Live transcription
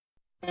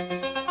From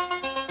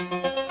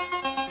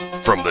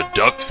the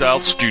Duck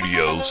South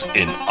Studios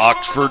in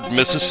Oxford,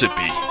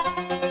 Mississippi.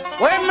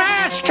 We're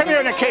mass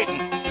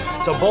communicating.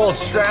 It's a bold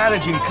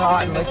strategy,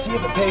 Cotton. Let's see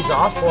if it pays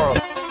off for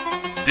them.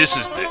 This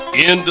is the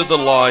End of the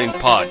Line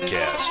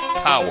podcast,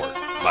 powered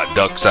by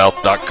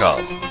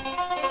DuckSouth.com.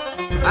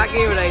 I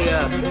give it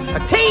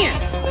a 10.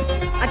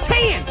 A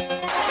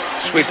 10.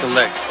 Sweep the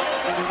leg.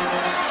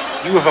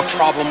 You have a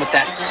problem with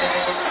that?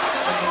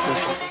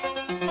 Listen.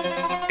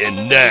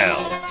 And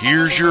now,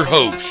 here's your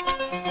host,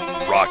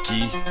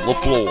 Rocky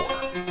LaFleur.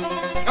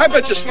 I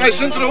bet you slice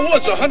into the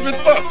woods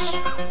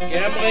 $100.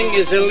 Gambling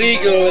is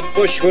illegal at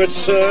Bushwood,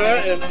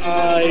 sir, and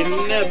I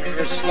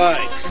never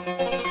slice.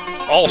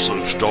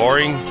 Also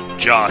starring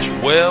Josh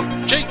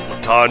Webb, Jake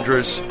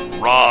Latondras,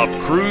 Rob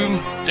Kroom,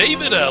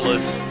 David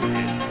Ellis,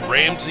 and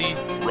Ramsey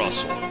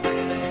Russell.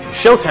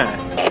 Showtime.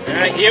 All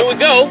right, here we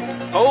go.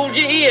 Hold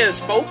your ears,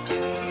 folks.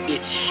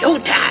 It's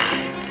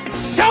showtime.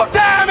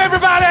 Showtime,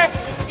 everybody!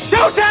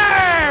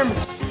 Showtime!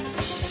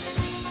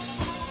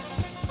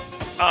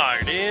 All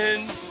right,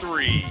 in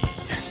 3,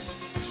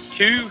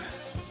 2.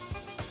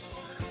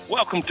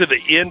 Welcome to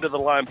the End of the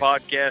Line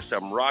podcast.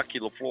 I'm Rocky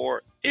LaFleur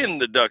in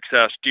the Duck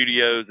South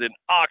Studios in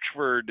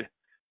Oxford,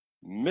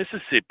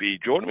 Mississippi.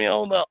 Joining me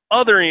on the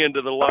other end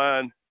of the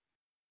line,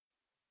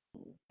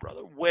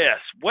 Brother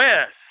Wes.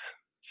 Wes,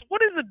 so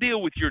what is the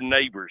deal with your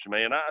neighbors,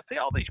 man? I see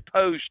all these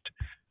posts,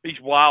 these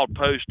wild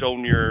posts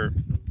on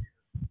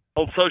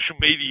social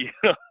media.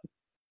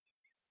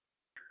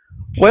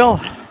 Well,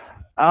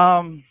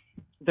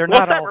 they're What's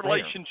not that all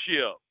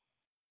relationship?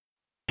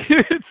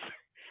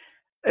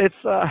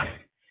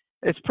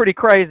 It's pretty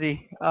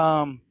crazy.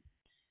 They're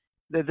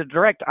the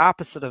direct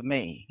opposite of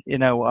me. You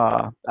know,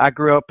 I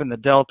grew up in the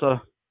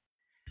Delta,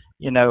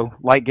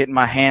 like getting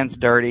my hands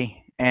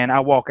dirty, and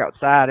I walk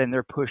outside and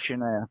they're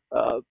pushing a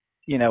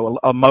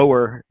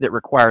mower that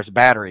requires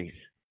batteries.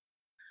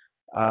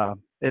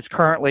 It's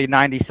currently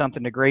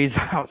 90-something degrees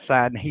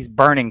outside and he's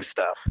burning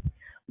stuff.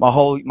 My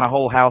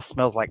whole house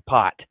smells like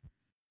pot.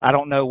 I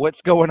don't know what's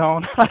going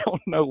on. I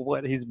don't know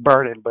what he's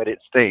burning, but it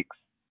stinks.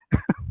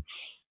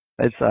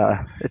 It's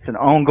an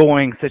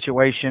ongoing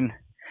situation.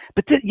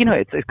 But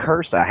it's a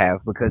curse I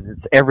have because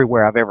it's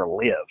everywhere I've ever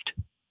lived.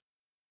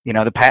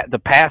 The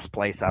past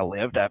place I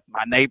lived,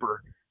 my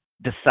neighbor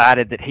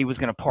decided that he was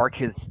going to park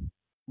his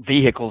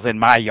vehicles in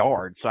my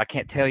yard, so I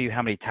can't tell you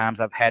how many times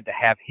I've had to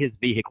have his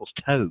vehicles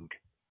towed.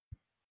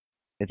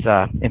 It's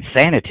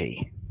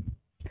insanity.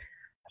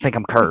 I think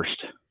I'm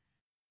cursed.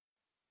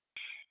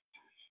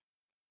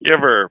 You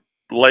ever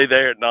lay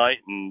there at night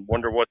and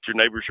wonder what your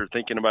neighbors are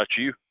thinking about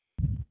you?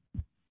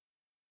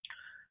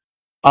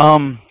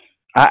 You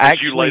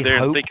lay there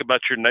and think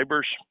about your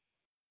neighbors?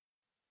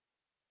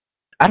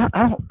 I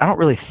don't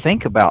really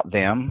think about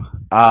them.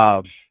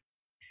 I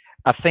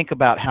think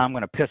about how I'm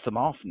going to piss them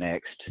off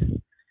next.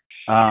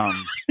 I'll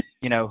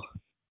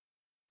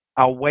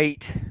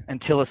wait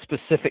until a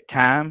specific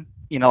time,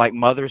 like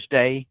Mother's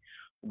Day,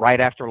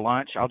 right after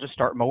lunch. I'll just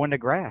start mowing the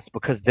grass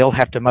because they'll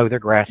have to mow their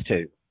grass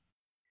too.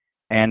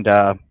 And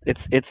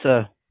it's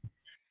a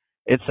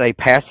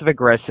passive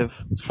aggressive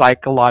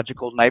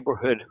psychological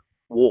neighborhood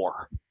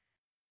war.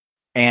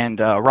 And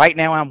right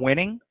now I'm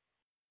winning.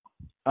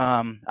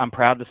 I'm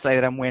proud to say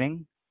that I'm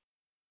winning.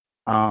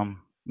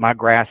 My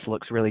grass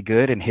looks really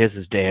good and his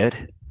is dead.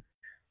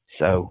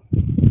 So,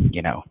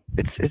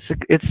 it's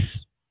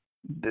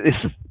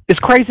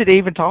crazy to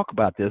even talk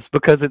about this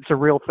because it's a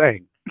real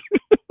thing.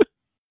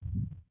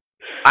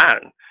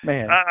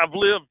 Man, I've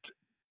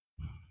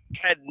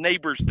had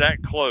neighbors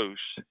that close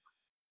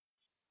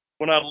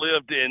when I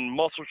lived in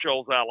Muscle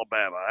Shoals,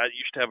 Alabama. I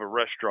used to have a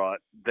restaurant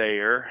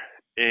there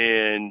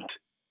and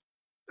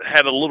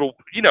had a little,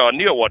 I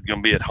knew I wasn't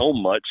going to be at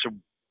home much, so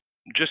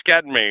just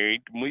got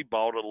married and we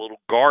bought a little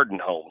garden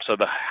home. So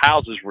the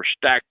houses were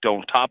stacked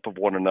on top of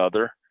one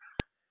another.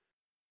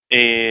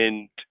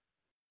 And,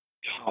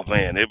 oh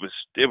man, it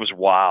was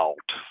wild.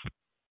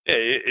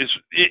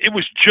 It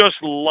was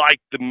just like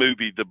the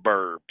movie The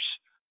Burbs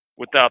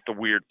without the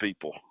weird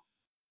people.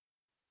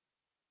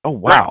 Oh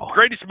wow!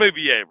 Greatest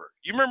movie ever.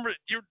 You remember?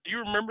 Do you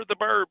remember The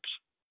Burbs?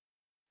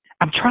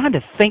 I'm trying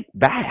to think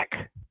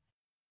back,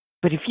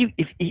 but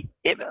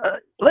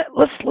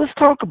let's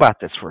talk about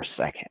this for a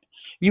second.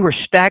 You were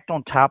stacked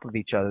on top of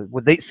each other.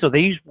 So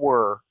these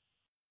were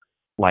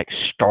like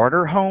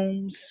starter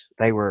homes.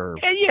 They were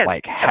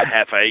like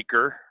half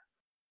acre.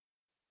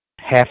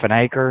 Half an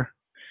acre.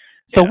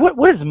 So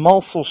what is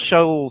Muscle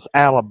Shoals,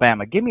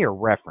 Alabama? Give me a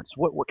reference.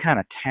 What kind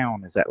of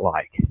town is that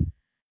like?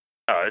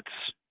 It's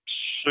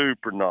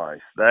super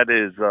nice. That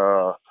is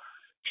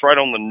it's right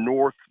on the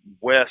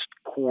northwest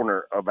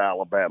corner of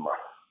Alabama.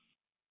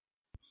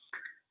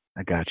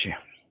 I got you.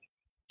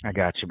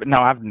 But no,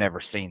 I've never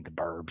seen The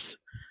Burbs.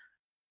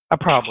 I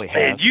probably have.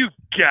 Man, you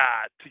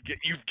got to get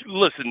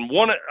listen.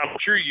 I'm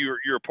sure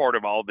you're a part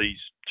of all these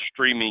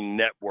streaming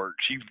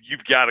networks.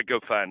 You've got to go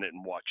find it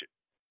and watch it.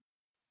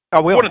 I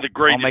will. One of the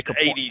greatest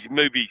 80s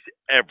movies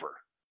ever.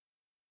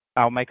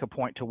 I'll make a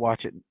point to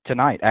watch it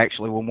tonight,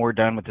 actually, when we're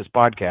done with this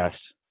podcast.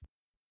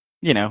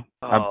 You know,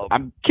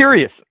 I'm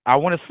curious. I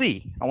want to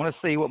see. I want to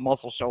see what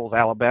Muscle Shoals,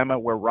 Alabama,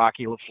 where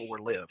Rocky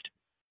LaFleur lived.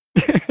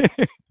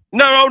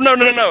 No. I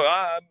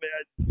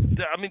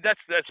mean,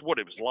 that's what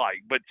it was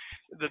like. But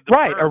the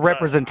right, a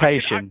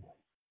representation.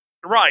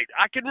 Right.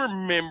 I can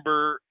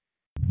remember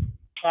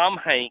Tom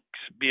Hanks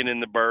being in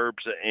the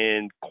Burbs,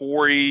 and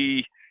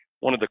Corey,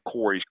 one of the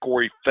Coreys,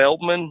 Corey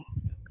Feldman,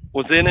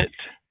 was in it.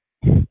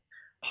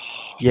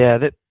 Yeah,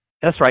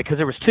 that's right, because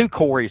there was two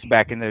Coreys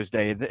back in those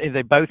days.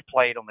 They both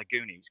played on the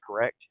Goonies,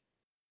 correct?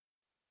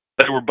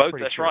 They were both.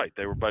 That's sure. Right.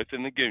 They were both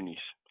in the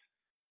Goonies.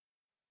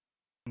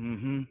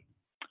 Mm-hmm.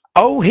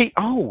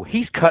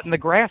 He's cutting the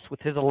grass with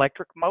his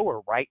electric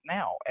mower right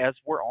now as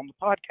we're on the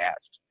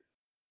podcast.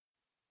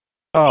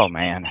 Oh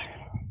man.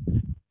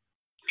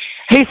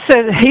 He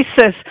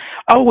says,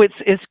 "Oh,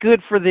 it's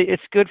good for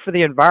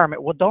the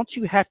environment." Well, don't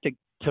you have to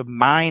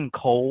mine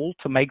coal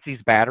to make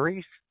these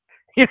batteries?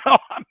 You know.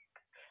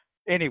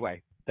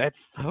 Anyway,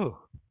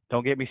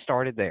 don't get me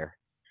started there.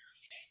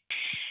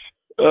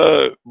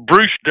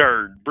 Bruce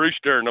Dern.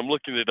 I'm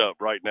looking it up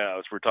right now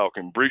as we're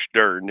talking. Bruce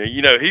Dern.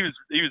 You know, he was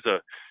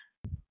a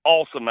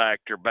awesome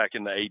actor back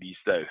in the 80s,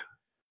 though.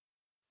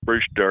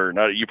 Bruce Dern.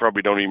 You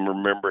probably don't even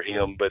remember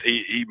him, but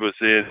he was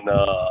in.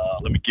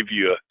 Let me give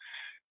you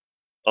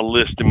a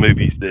list of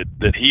movies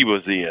that he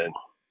was in.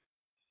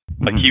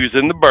 Like he was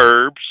in The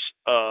Burbs.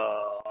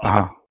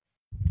 Come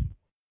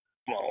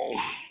on.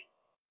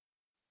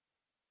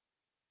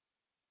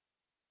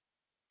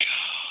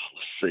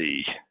 Let's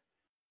see.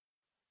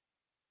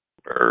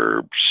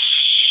 Burbs.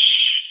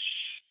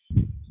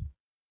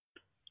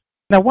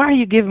 Now, why are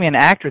you giving me an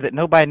actor that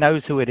nobody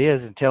knows who it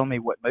is and telling me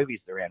what movies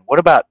they're in? What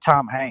about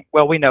Tom Hanks?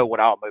 Well, we know what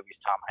all movies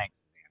Tom Hanks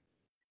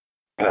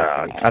is in.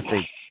 I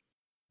see.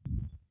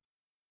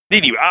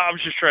 Anyway, I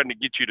was just trying to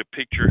get you to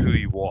picture who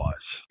he was.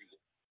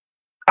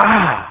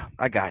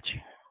 I got you.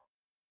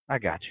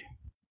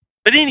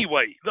 But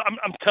ananyway,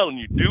 I'm telling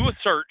you, do a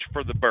search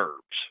for The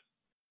Burbs.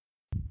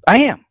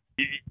 I am.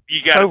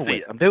 You got to see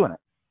it. I'm doing it.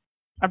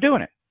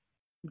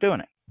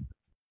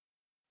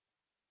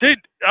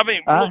 Dude, I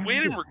mean, we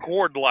didn't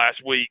record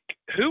last week.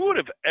 Who would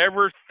have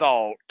ever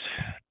thought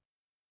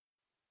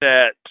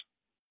that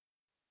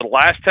the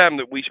last time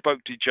that we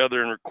spoke to each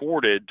other and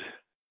recorded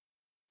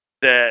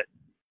that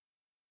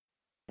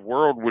the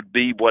world would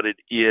be what it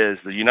is,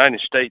 the United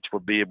States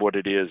would be what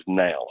it is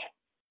now?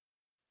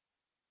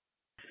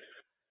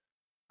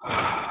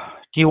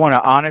 Do you want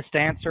an honest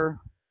answer,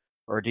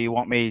 or do you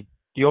want me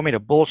to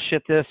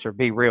bullshit this or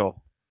be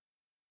real?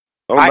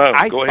 Oh no,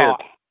 go ahead.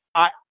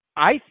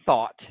 I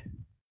thought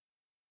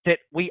that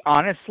we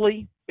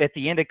honestly, at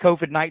the end of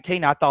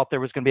COVID-19, I thought there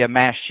was going to be a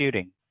mass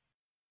shooting.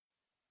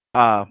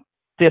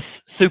 This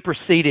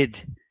superseded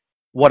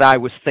what I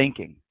was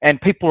thinking. And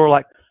people were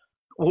like,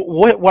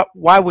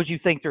 why would you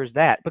think there's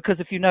that? Because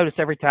if you notice,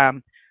 every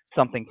time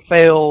something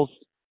fails,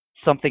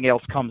 something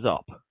else comes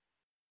up.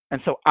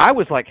 And so I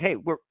was like, hey,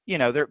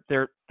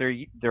 they're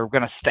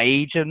going to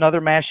stage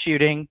another mass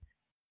shooting.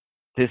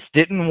 This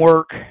didn't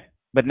work,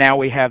 but now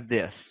we have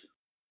this.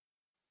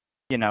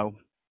 You know,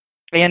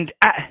 and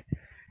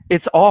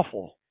it's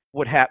awful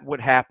what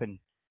happened,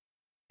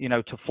 you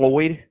know, to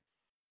Floyd.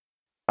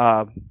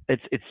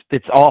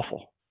 It's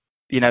awful.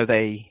 You know,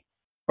 they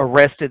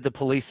arrested the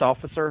police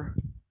officer.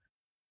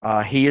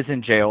 He is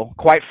in jail.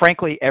 Quite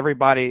frankly,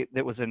 everybody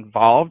that was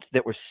involved,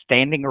 that was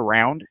standing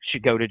around,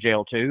 should go to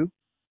jail too.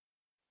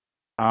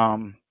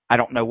 I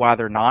don't know why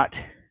they're not.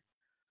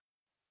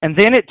 And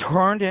then it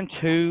turned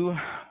into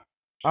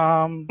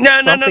No.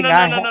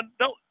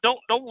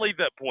 Don't leave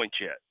that point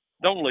yet.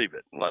 Don't leave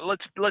it.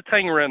 Let's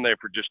hang around there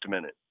for just a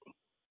minute.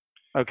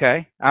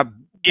 Okay. I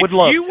would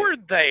love if you were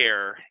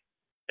there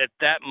at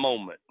that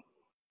moment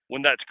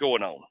when that's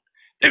going on,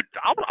 dude,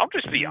 I'll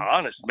just be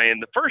honest,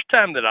 man. The first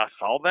time that I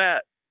saw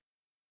that,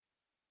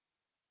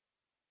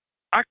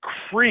 I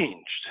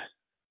cringed.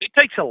 It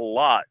takes a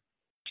lot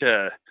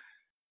to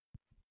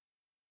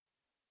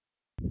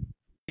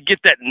get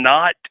that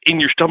knot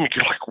in your stomach.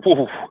 You're like,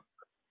 whoa.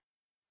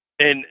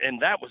 And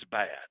that was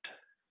bad.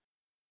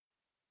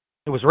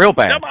 It was real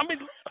bad. I mean,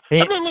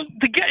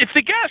 if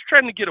the guy's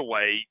trying to get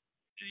away,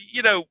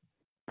 you know,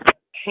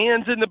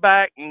 hands in the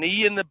back,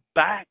 knee in the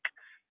back,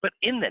 but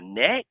in the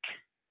neck?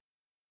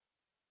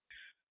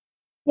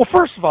 Well,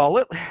 first of all,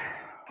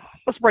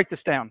 let's break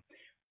this down.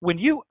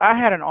 I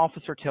had an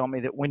officer tell me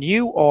that when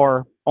you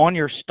are on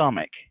your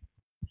stomach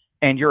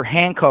and you're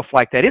handcuffed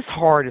like that, it's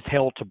hard as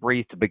hell to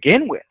breathe to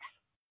begin with.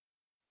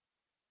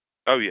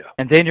 Oh yeah.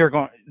 And then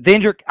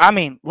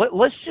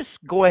let's just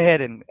go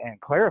ahead and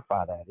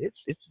clarify that.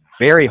 It's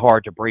very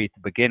hard to breathe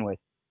to begin with.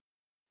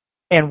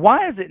 And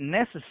why is it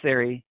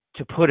necessary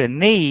to put a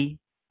knee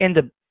in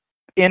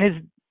his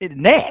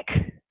neck?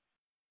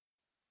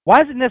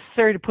 Why is it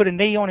necessary to put a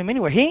knee on him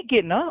anyway? He ain't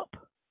getting up.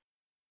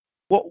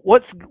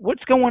 What's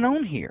going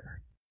on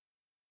here?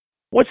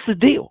 What's the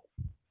deal?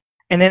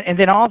 And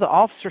then all the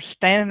officers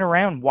standing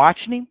around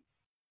watching him.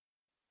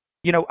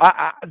 You know,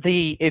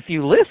 if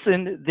you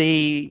listen,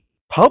 the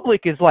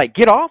public is like,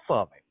 get off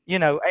of him. You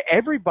know,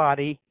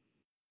 everybody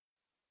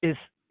is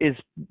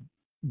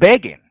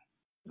begging.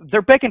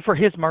 they're begging for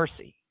his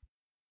mercy,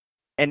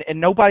 and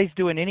nobody's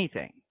doing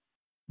anything.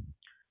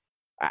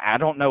 I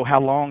don't know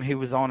how long he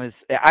was on his.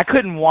 I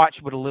couldn't watch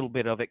but a little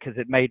bit of it because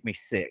it made me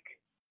sick.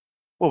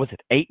 What was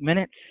it? 8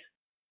 minutes?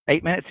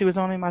 8 minutes he was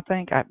on him, I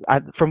think. I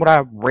from what I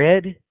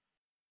read,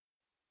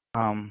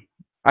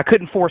 I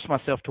couldn't force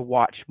myself to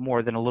watch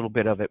more than a little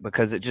bit of it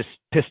because it just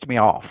pissed me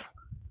off.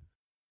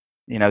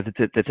 You know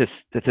that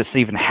this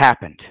even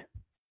happened.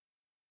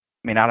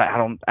 I mean, I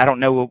don't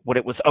know what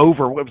it was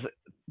over. What was it?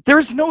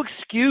 There's no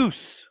excuse,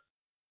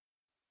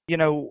 you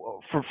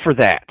know, for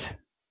that.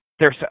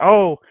 There's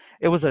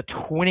it was a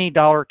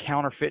 $20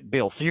 counterfeit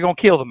bill, so you're gonna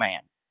kill the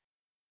man.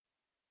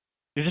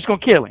 You're just gonna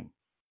kill him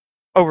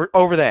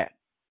over that.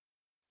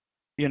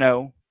 You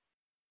know,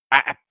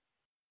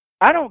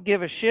 I don't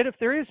give a shit if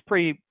there is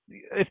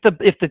if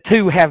the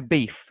two have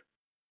beef,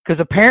 because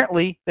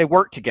apparently they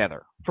work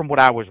together from what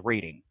I was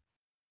reading.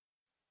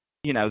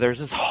 You know, there's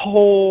this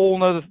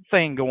whole other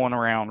thing going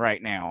around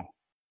right now,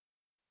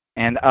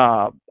 and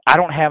I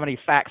don't have any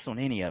facts on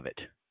any of it.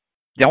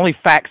 The only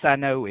facts I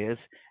know is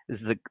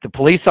the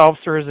police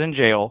officer is in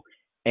jail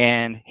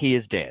and he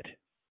is dead.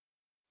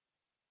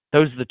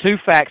 Those are the two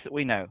facts that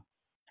we know,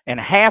 and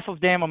half of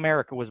damn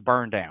America was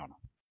burned down.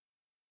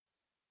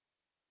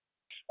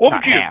 What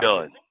would you have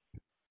done?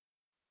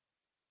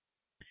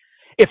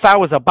 If I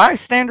was a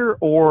bystander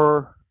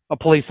or a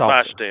police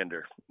officer?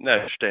 Bystander.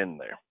 No, standing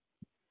there.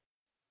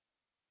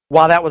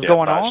 While that was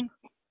going on?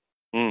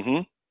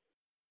 Mm-hmm.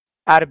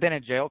 I'd have been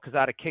in jail because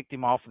I'd have kicked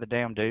him off of the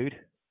damn dude.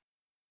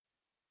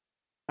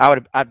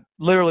 I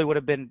literally would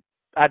have been,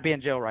 I'd be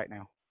in jail right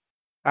now.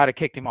 I'd have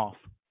kicked him off.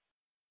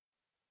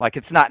 Like,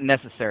 it's not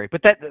necessary.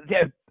 But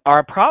or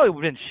I probably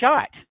would have been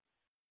shot,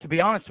 to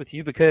be honest with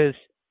you, because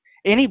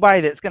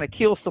anybody that's going to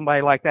kill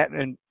somebody like that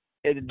and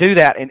do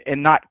that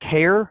and not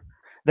care,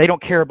 they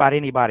don't care about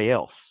anybody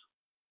else.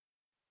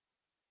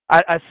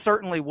 I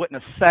certainly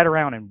wouldn't have sat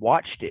around and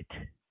watched it.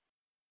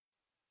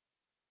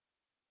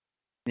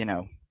 You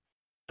know,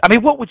 I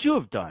mean, what would you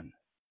have done?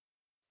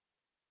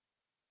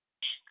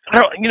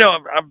 You know,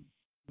 I've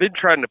been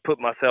trying to put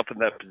myself in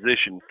that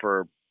position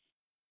for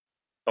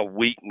a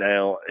week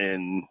now,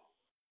 and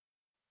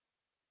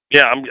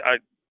yeah, I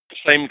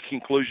same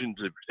conclusions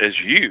as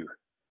you.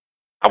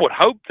 I would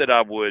hope that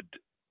I would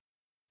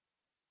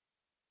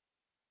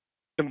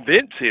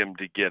convince him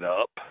to get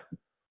up,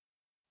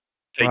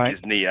 take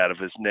his knee out of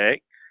his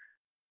neck,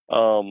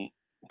 because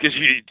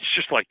it's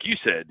just like you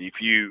said, if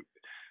you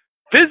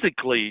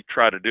physically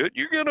try to do it,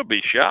 you're going to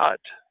be shot.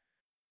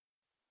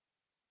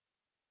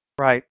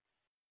 Right.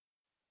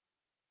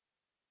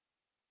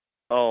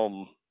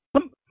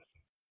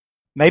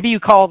 Maybe you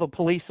call the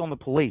police on the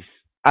police.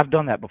 I've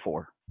done that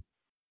before.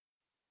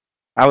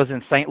 I was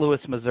in St. Louis,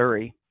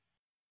 Missouri,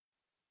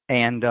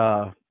 and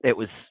it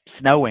was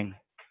snowing,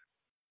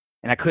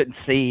 and I couldn't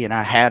see, and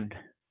I had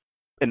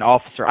an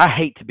officer. I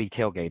hate to be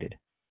tailgated.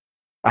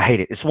 I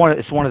hate it. It's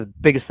one of the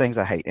biggest things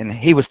I hate. And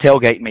he was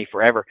tailgating me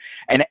forever.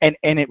 And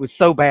it was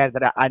so bad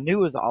that I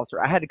knew as an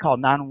officer, I had to call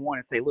 911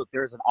 and say, look,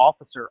 there's an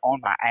officer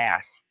on my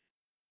ass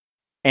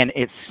and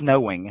it's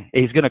snowing.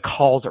 He's going to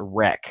cause a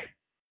wreck.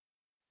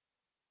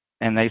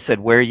 And they said,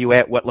 where are you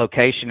at? What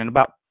location? And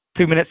about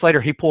 2 minutes later,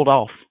 he pulled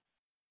off.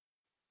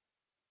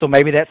 So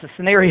maybe that's a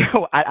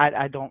scenario.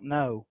 I don't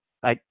know.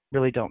 I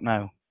really don't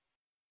know.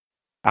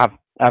 I've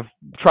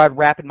tried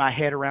wrapping my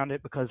head around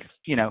it because,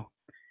 you know,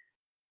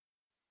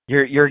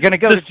 You're going to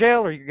go to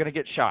jail or you're going to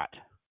get shot.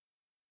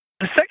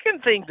 The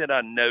second thing that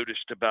I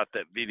noticed about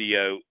that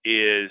video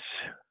is,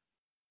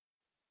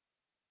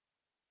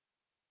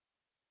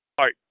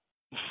 all right,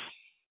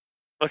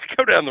 let's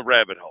go down the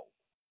rabbit hole.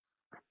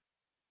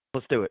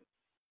 Let's do it.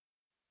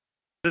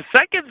 The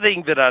second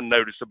thing that I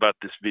noticed about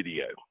this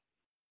video,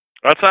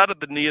 outside of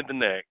the knee of the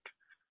neck,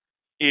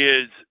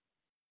 is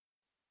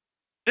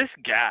this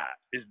guy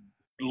is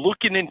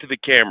looking into the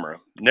camera,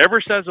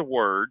 never says a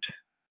word,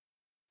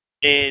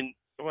 and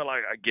well,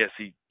 I guess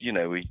he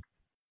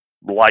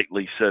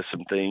lightly says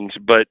some things,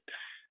 but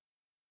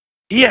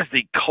he has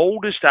the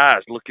coldest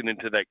eyes looking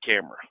into that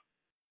camera.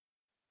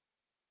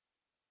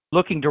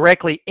 Looking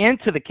directly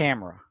into the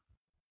camera?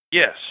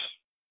 Yes.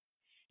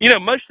 You know,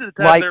 most of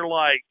the time they're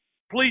like,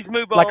 please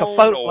move like on, a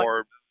photo,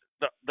 or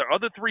the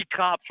other three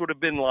cops would have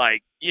been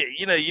like, yeah,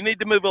 you know, you need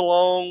to move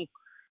along,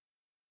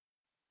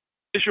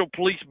 official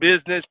police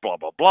business, blah,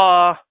 blah,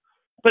 blah.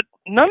 But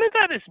none of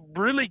that is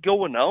really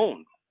going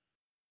on.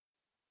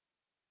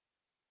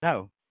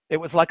 No, it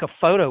was like a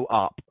photo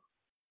op,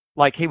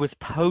 like he was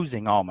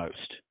posing almost,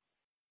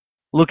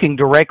 looking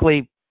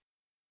directly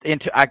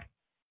into.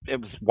 It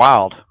was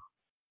wild.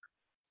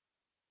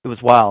 It was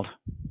wild.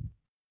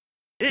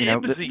 It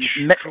was the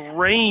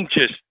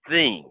strangest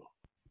thing.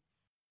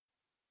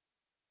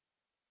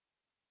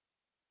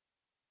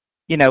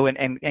 You know,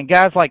 and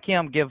guys like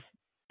him give,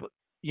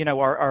 you know,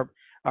 our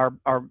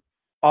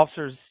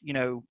officers, you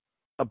know,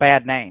 a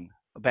bad name.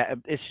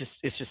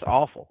 It's just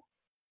awful.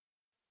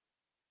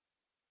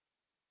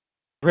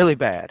 Really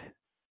bad.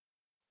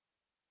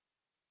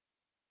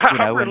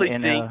 I really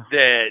think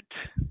that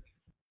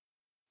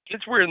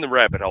since we're in the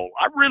rabbit hole,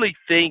 I really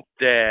think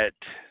that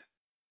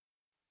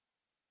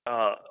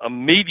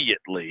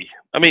immediately.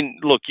 I mean,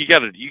 look, you got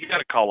to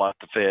call out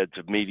the feds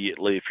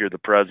immediately if you're the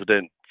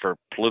president for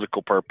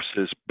political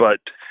purposes. But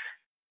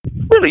I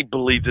really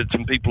believe that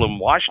some people in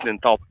Washington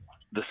thought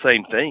the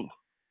same thing.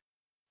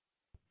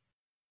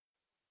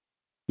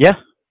 Yeah.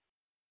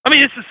 I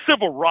mean, it's a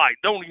civil right.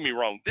 Don't get me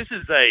wrong. This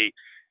is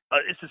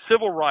it's a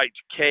civil rights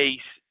case.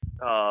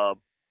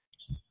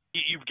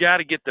 You've got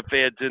to get the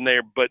feds in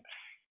there, but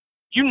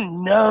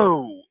in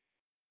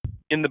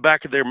the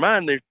back of their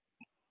mind, it's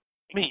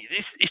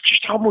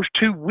just almost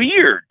too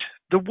weird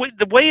the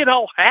way it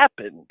all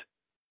happened.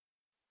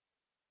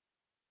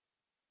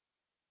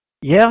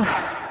 Yeah,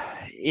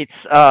 it's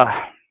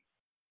I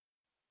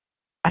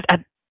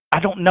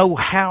don't know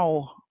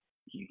how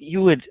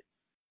you would.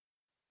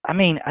 I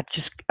mean, I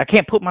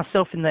can't put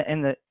myself in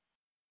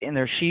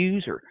their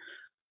shoes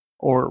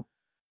or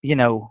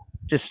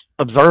just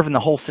observing the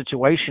whole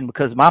situation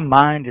because my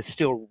mind is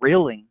still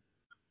reeling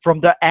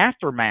from the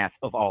aftermath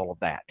of all of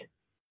that.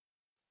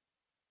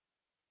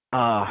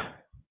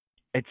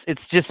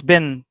 It's just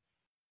been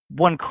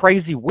one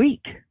crazy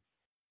week.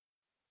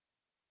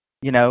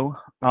 And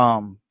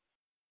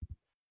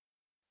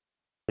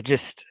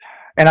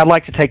I'd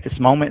like to take this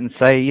moment and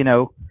say,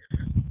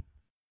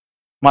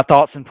 my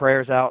thoughts and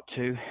prayers out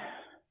to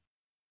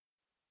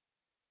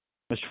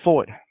Mr.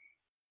 Floyd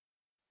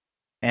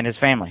and his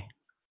family.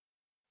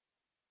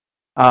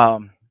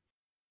 From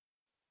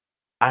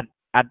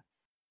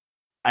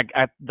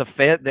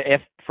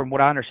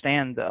what I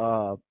understand,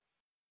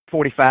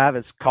 45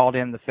 has called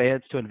in the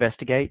feds to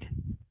investigate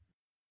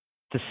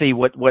to see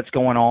what's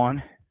going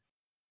on,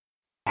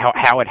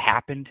 how it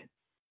happened.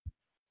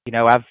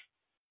 I've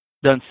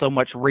done so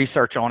much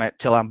research on it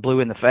till I'm blue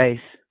in the face.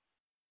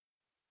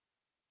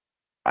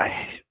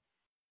 I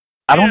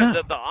don't know.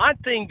 The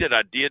odd thing that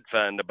I did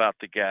find about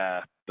the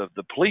guy,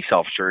 the police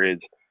officer, is,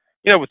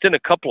 within a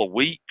couple of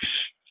weeks,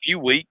 few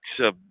weeks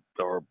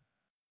or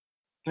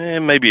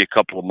maybe a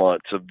couple of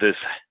months of this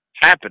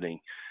happening,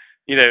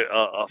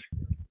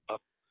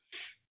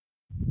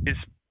 his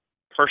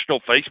personal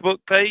Facebook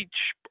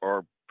page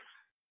or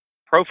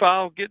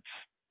profile gets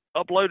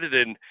uploaded,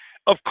 and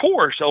of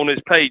course on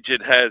his page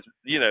it has,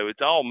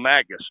 it's all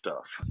MAGA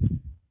stuff.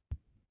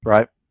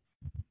 Right.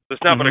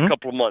 It's not been a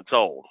couple of months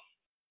old.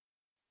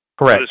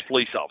 Correct. This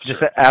police officer.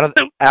 Just out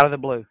of the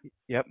blue.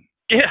 Yep.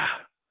 Yeah.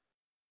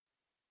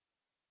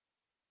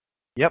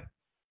 Yep.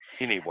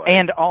 Anyway.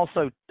 And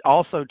also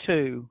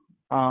too,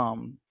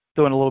 doing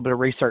a little bit of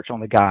research on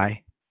the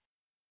guy.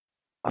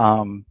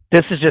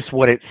 This is just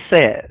what it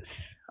says,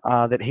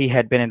 that he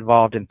had been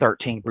involved in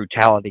 13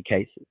 brutality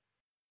cases.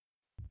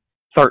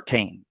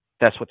 13.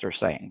 That's what they're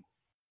saying.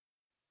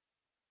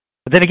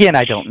 But then again,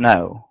 I don't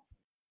know.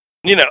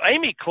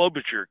 Amy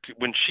Klobuchar,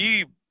 when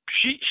she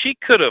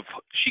could have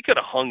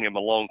hung him a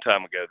long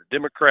time ago. The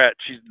Democrat,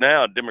 she's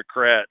now a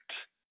Democrat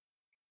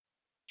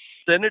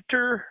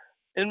senator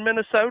in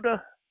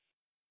Minnesota.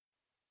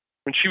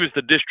 When she was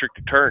the district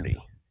attorney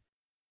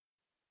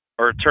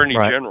or attorney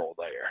general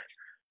there,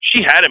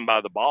 she had him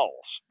by the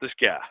balls. This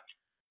guy.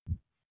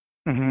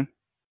 Mm-hmm.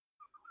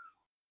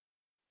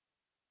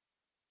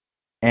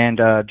 And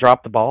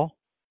dropped the ball.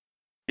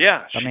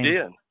 Yeah, she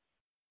did.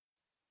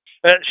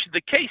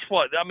 The case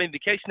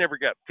never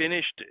got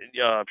finished.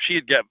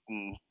 She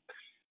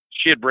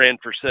had ran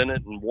for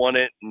Senate and won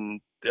it, and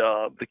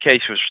the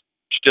case was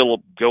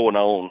still going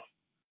on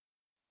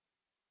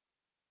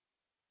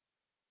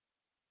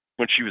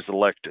when she was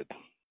elected.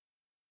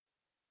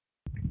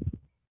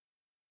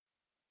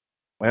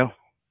 Well,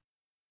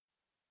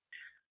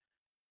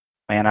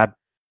 man,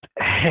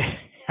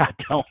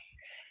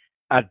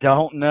 I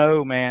don't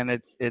know,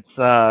 man. It's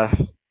a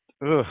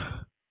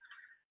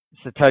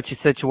touchy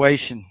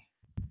situation.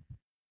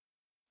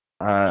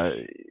 Where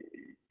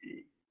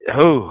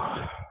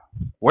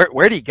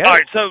do you go? All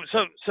right, so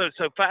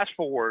fast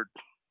forward.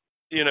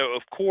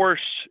 Of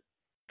course,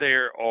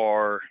 there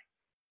are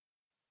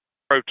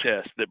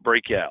protests that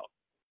break out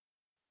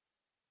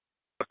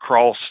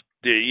across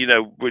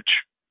which,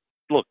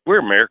 look, we're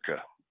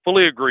America.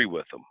 Fully agree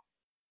with them.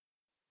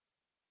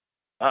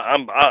 I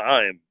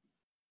am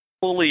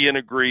fully in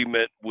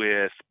agreement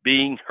with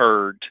being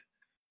heard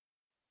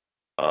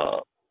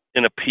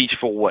in a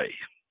peaceful way.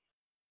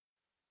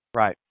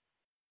 Right.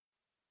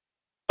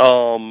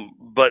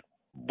 But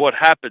what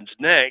happens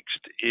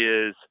next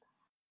is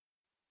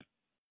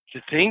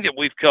the thing that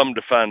we've come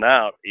to find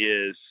out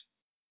is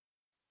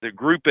the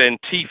group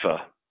Antifa,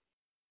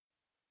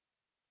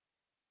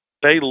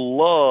 they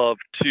love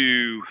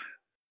to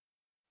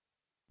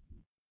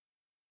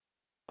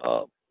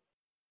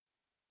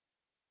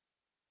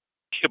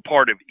be a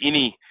part of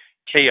any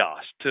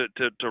chaos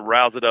to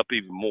rouse it up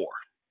even more.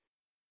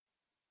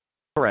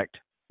 Correct.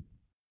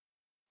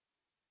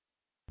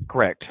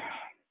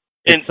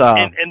 And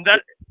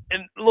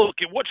look,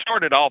 what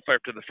started off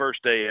after the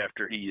first day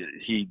after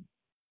he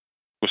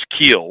was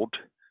killed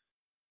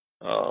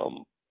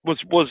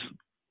was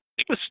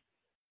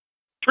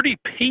pretty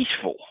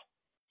peaceful,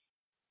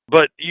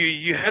 But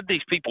you have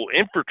these people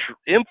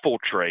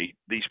infiltrate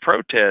these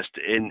protests,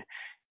 and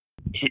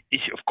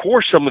of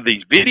course some of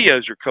these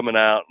videos are coming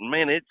out, and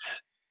man, it's,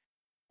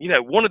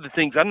 one of the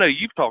things I know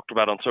you've talked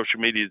about on social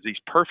media is these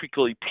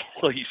perfectly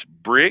placed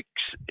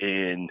bricks,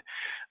 and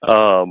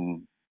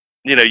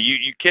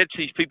you catch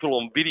these people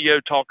on video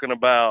talking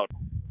about,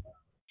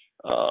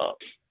 and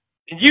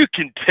you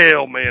can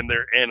tell, man,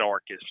 they're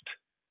anarchists.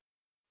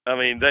 I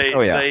mean,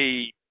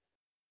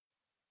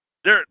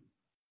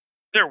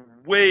 they're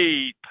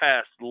way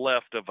past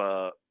left of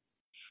a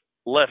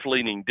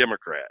left-leaning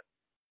Democrat.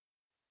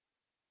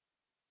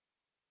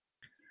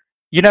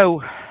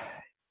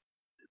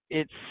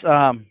 It's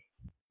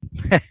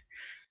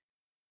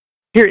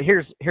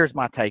here's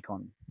my take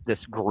on this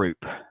group,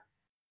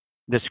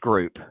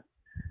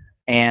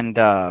 and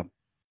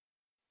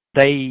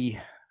they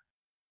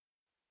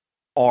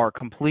are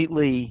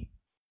completely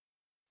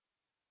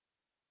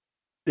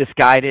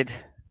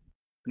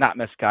not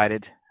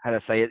misguided. How to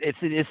say it?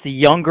 It's the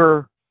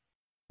younger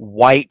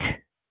white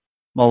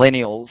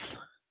millennials.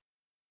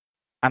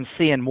 I'm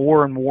seeing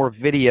more and more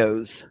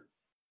videos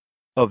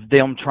of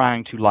them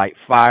trying to light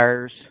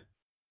fires,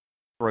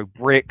 throw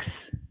bricks,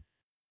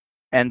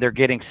 and they're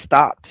getting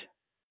stopped.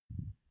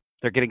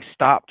 They're getting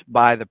stopped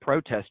by the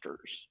protesters.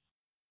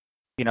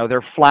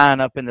 They're flying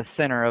up in the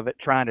center of it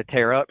trying to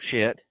tear up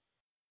shit,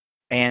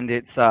 and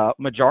it's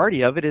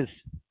majority of it is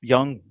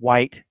young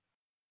white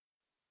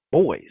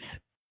boys.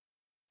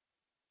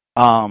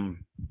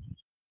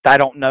 I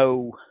don't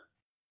know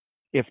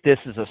if this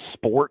is a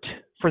sport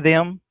for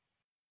them,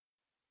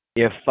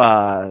 if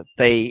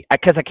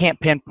because I can't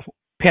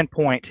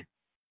pinpoint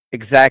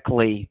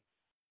exactly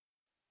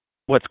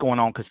what's going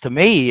on, because to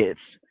me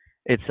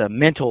it's a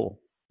mental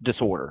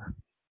disorder.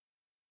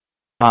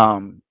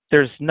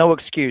 There's no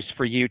excuse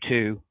for you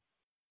to.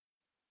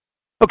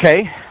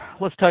 Okay,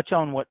 let's touch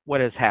on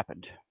what has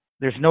happened.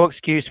 There's no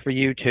excuse for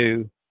you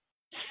to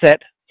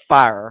set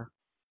fire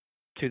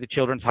to the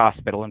Children's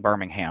Hospital in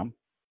Birmingham.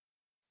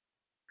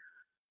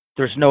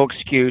 There's no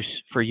excuse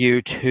for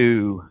you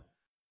to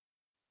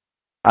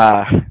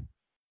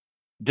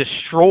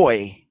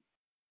destroy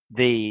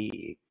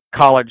the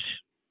College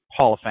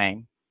Hall of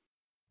Fame,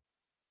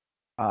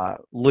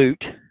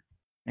 loot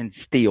and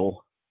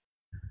steal.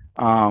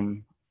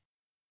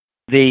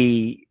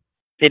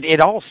 It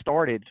all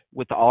started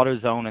with the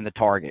AutoZone and the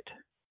Target.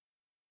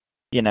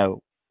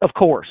 Of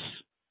course,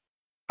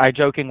 I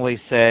jokingly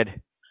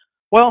said,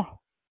 well,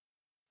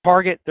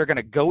 Target, they're going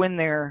to go in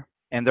there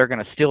and they're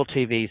going to steal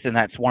TVs, and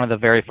that's one of the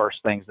very first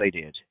things they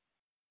did.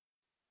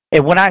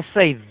 And when I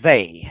say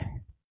they,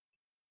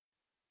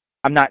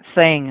 I'm not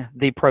saying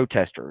the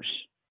protesters,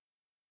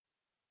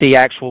 the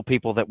actual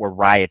people that were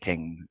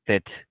rioting,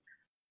 that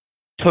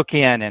took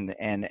in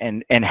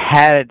and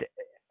had,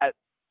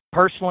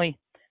 personally,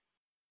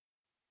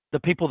 the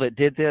people that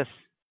did this,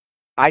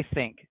 I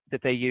think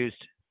that they used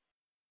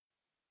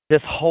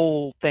this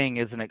whole thing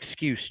as an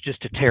excuse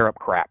just to tear up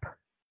crap.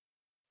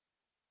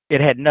 It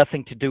had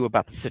nothing to do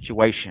about the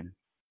situation.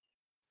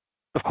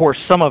 Of course,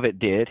 some of it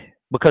did,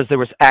 because there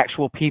was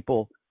actual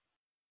people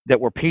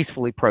that were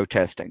peacefully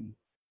protesting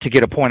to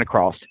get a point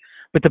across.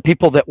 But the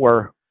people that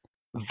were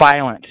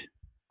violent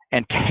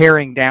and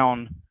tearing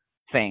down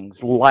things,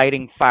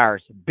 lighting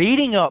fires,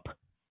 beating up,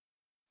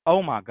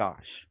 oh my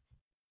gosh,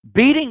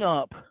 beating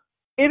up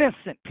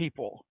innocent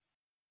people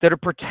that are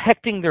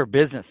protecting their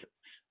businesses,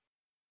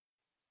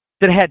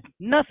 that had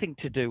nothing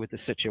to do with the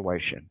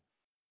situation.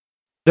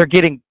 They're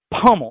getting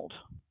pummeled.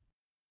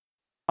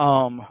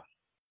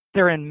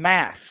 They're in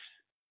masks.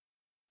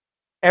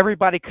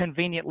 Everybody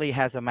conveniently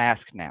has a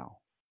mask now.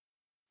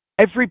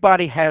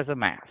 Everybody has a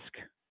mask.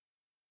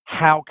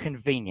 How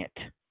convenient.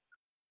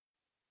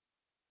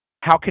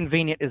 How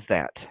convenient is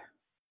that?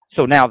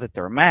 So now that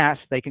they're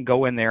masked, they can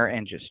go in there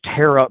and just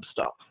tear up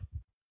stuff.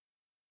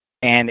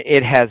 And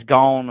it has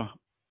gone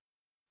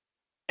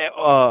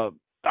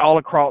all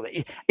across.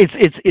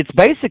 It's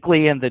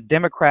basically in the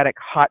Democratic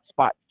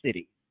hotspot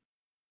city.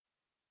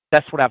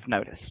 That's what I've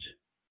noticed.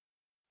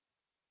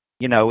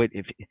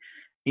 If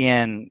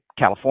in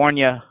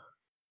California,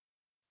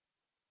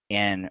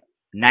 in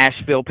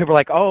Nashville, people are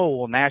like, "Oh,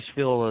 well,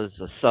 Nashville is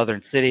a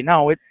southern city."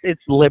 No,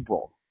 it's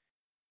liberal.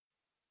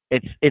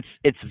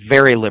 It's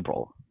very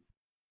liberal.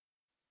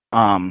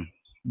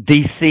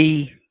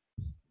 DC,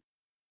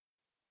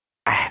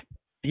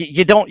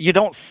 you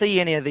don't see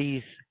any of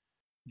these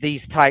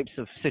types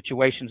of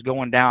situations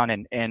going down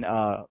in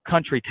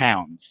country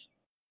towns.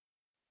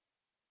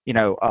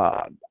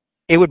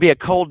 It would be a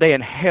cold day in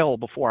hell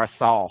before I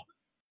saw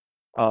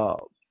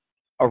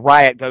a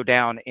riot go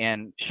down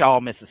in Shaw,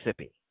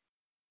 Mississippi.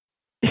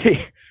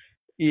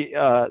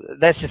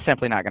 That's just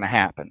simply not going to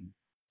happen.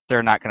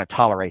 They're not going to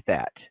tolerate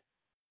that.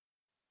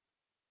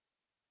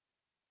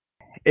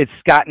 It's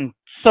gotten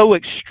so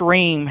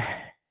extreme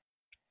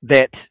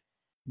that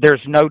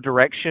there's no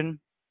direction,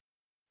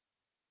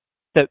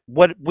 that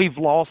we've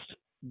lost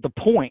the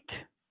point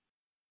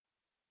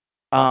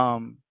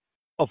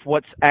of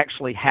what's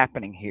actually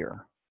happening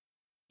here.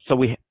 So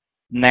we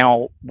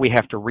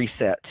have to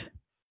reset.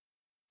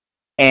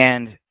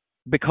 And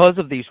because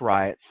of these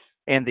riots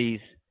and these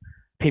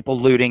people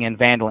looting and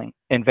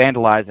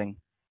vandalizing,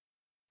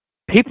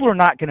 people are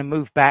not going to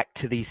move back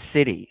to these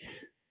cities.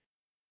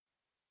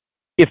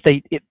 If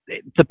the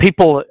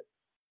people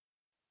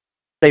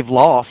they've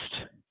lost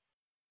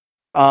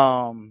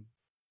so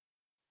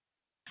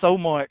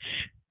much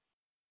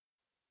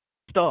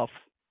stuff,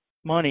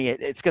 money,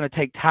 it's going to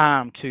take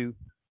time to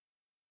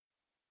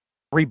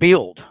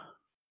rebuild.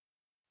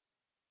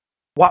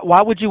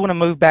 Why would you want to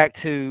move back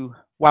to?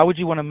 Why would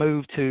you want to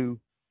move to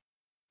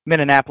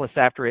Minneapolis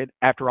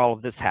after all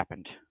of this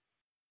happened?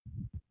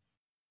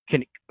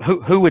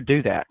 Who would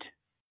do that?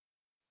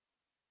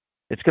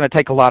 It's going to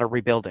take a lot of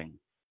rebuilding.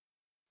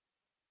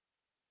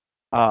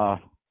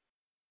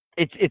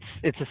 It's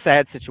a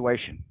sad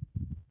situation.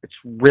 It's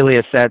really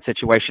a sad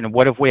situation. And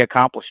what have we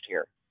accomplished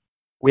here?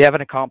 We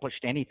haven't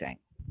accomplished anything.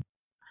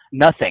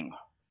 Nothing.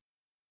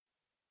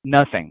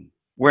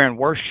 We're in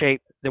worse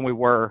shape than we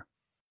were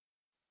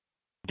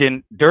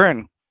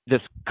during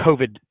this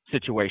COVID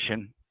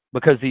situation,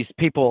 because these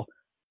people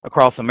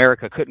across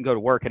America couldn't go to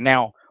work, and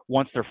now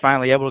once they're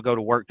finally able to go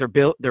to work,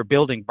 their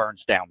building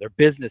burns down, their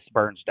business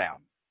burns down.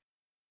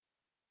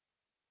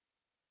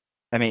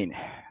 I mean,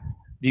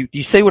 do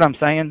you see what I'm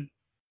saying?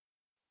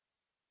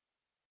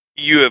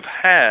 You have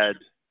had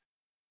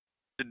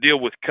to deal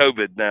with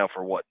COVID now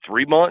for what,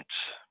 3 months,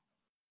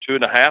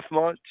 2.5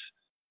 months,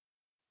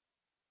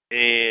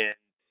 and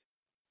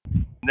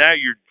now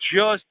you're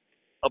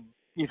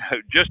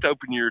just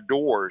open your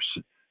doors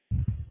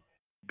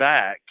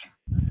back,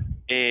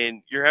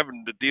 and you're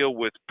having to deal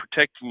with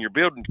protecting your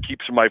building to keep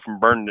somebody from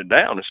burning it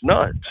down. It's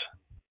nuts.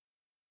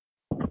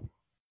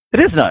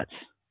 It is nuts.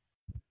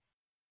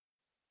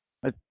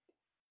 It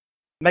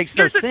makes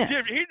no sense.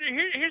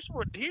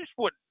 Here's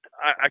what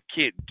I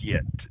can't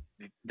get.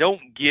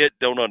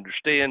 Don't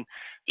understand.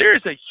 There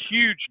is a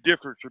huge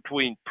difference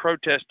between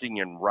protesting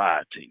and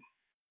rioting.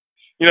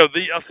 You know,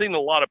 I've seen a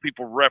lot of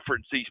people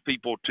reference these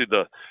people to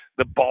the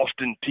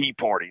Boston Tea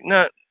Party.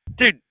 No,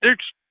 dude,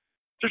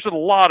 there's a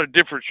lot of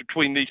difference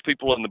between these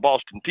people and the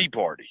Boston Tea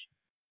Party.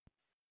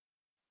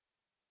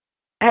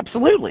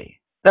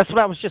 Absolutely. That's what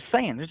I was just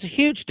saying. There's a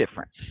huge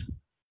difference.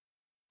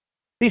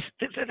 There's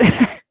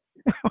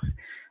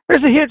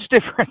a huge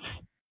difference.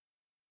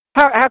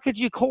 How could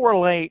you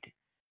correlate?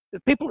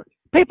 People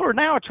are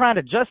now trying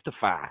to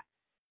justify.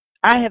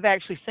 I have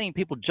actually seen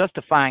people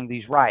justifying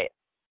these riots.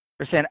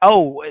 They're saying,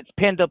 "Oh, it's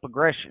pent up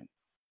aggression."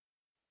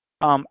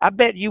 I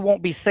bet you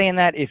won't be saying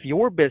that if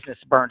your business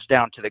burns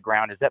down to the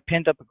ground. Is that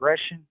pent up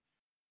aggression?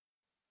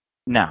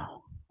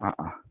 No.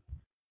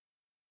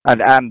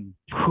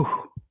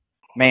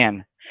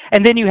 Man.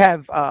 And then you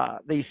have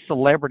these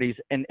celebrities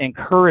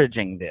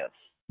encouraging this.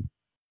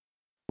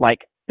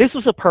 Like, this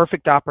was a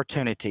perfect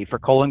opportunity for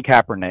Colin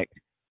Kaepernick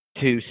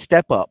to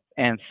step up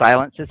and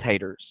silence his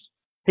haters.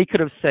 He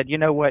could have said, you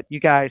know what, you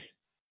guys,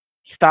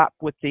 stop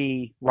with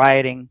the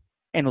rioting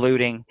and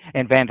looting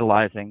and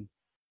vandalizing.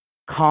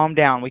 Calm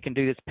down. We can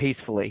do this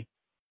peacefully.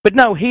 But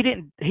no, he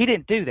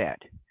didn't do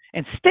that.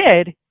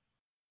 Instead,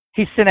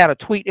 he sent out a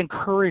tweet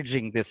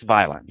encouraging this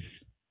violence.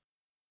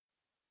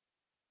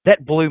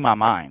 That blew my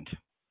mind.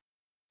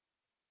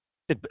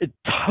 It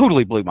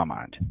totally blew my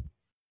mind.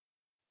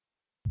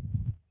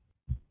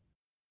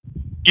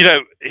 You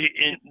know,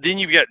 then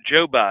you've got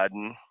Joe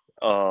Biden,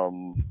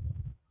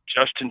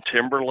 Justin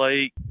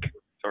Timberlake,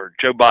 or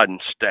Joe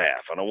Biden's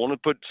staff. I don't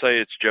want to say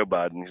it's Joe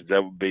Biden, because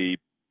that would be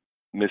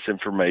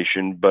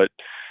misinformation. But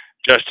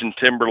Justin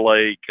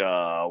Timberlake,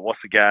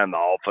 what's the guy in the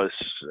office?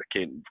 I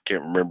can't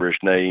remember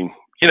his name.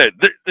 You know,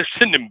 they're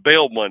sending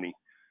bail money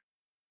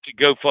to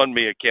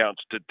GoFundMe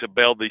accounts to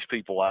bail these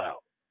people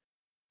out.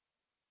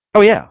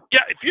 Oh yeah.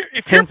 Yeah,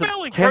 if you're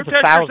bailing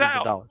protesters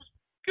out,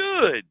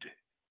 good.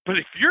 But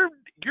if you're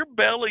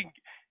bailing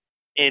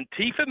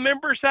Antifa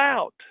members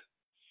out,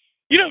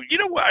 you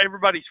know why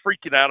everybody's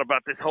freaking out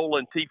about this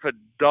whole Antifa,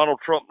 Donald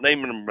Trump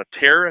naming him a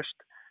terrorist?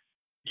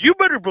 You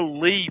better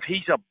believe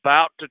he's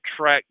about to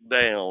track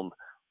down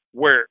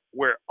where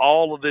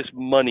all of this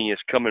money is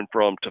coming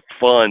from to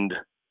fund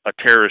a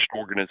terrorist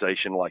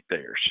organization like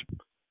theirs.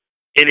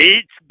 And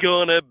it's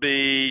gonna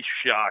be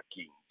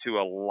shocking to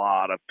a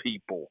lot of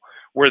people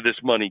where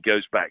this money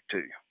goes back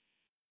to.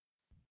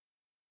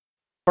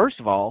 First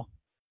of all,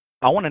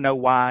 I want to know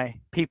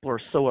why people are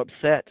so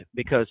upset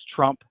because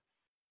Trump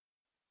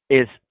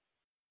is,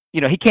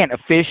 he can't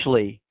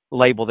officially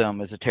label them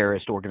as a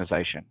terrorist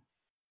organization.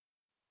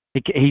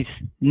 He's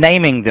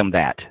naming them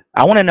that.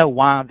 I want to know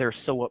why they're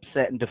so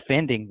upset and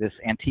defending this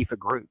Antifa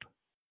group.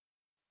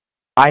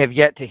 I have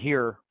yet to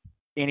hear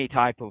any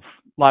type of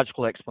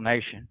logical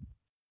explanation.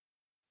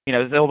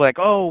 They'll be like,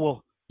 oh,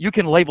 well, you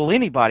can label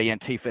anybody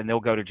Antifa and they'll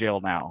go to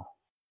jail now.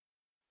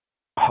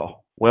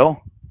 Oh,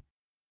 well,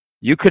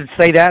 you could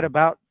say that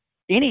about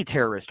any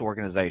terrorist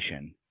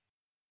organization.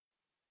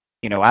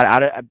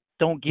 I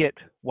don't get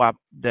why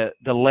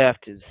the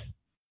left is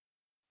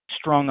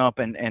strung up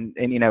and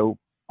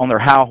on their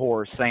high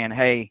horse saying,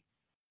 hey,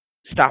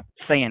 stop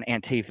saying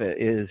Antifa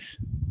is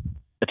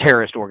a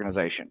terrorist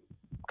organization,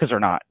 because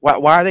they're not.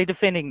 Why are they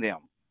defending them?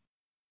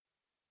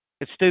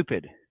 It's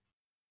stupid.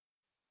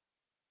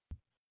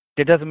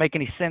 It doesn't make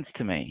any sense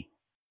to me.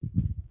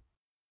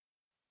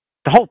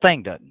 The whole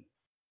thing doesn't.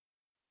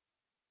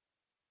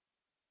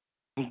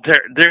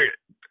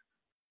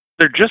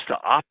 They're just the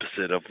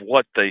opposite of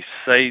what they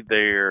say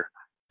they're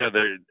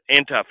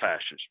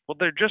anti-fascist. Well,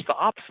 they're just the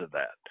opposite of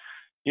that.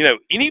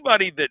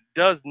 Anybody that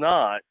does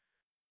not,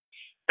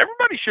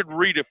 everybody should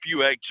read a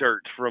few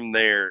excerpts from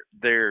their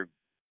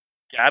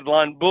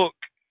guideline book.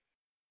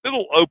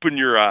 It'll open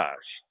your eyes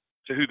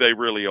to who they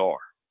really are.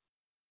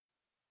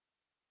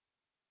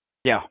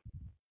 Yeah.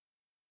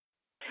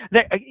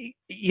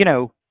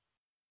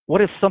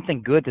 What is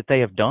something good that they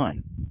have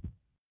done?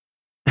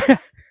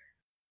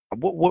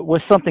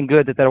 What's something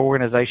good that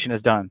organization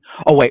has done?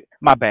 Oh, wait,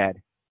 my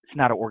bad. It's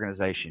not an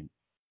organization.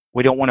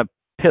 We don't want to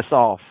piss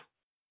off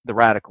the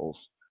radicals.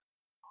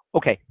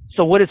 Okay,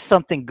 so what is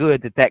something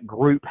good that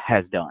group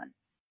has done?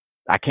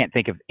 I can't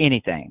think of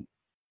anything.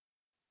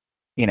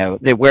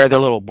 They wear their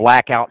little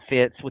black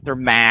outfits with their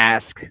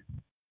mask,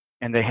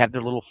 and they have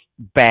their little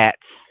bats.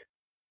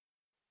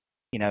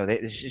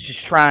 It's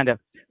just trying to...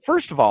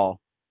 First of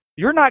all,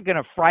 you're not going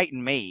to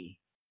frighten me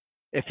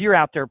if you're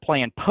out there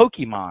playing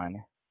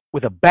Pokemon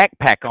with a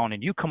backpack on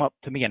and you come up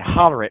to me and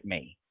holler at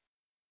me.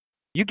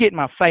 You get in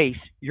my face,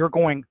 you're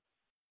going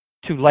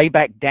to lay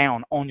back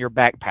down on your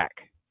backpack.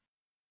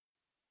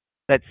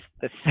 That's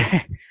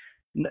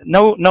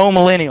no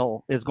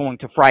millennial is going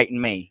to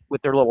frighten me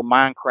with their little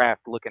Minecraft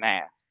looking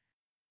ass.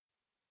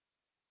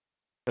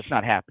 That's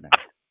not happening.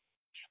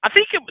 I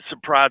think it would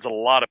surprise a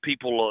lot of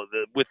people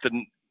with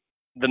the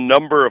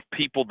number of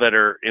people that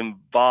are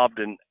involved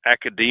in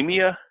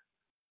academia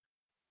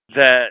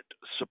that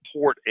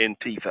support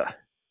Antifa.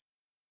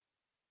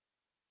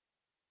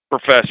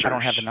 Professors. I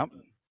don't have the number.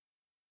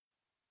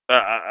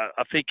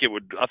 I think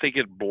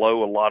it'd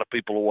blow a lot of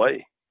people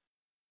away.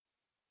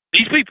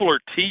 These people are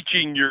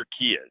teaching your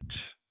kids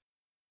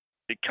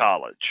at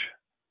college.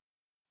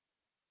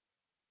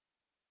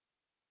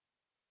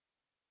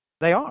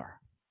 They are.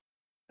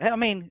 I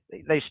mean,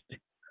 they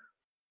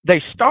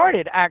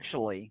started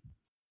actually,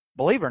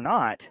 believe it or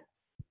not.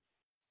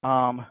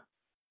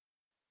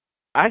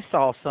 I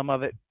saw some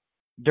of it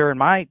during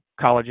my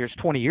college years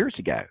 20 years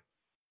ago.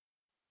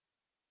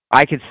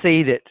 I could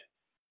see that,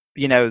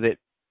 that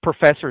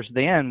professors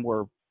then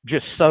were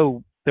just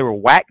they were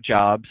whack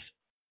jobs,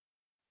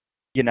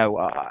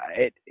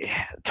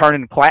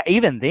 turning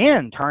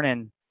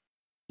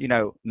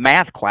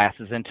math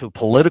classes into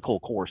political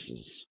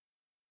courses.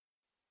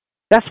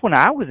 That's when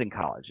I was in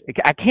college.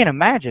 I can't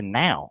imagine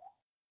now.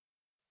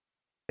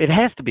 It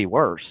has to be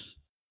worse.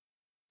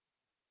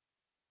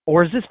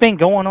 Or has this been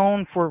going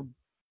on for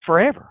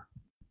forever?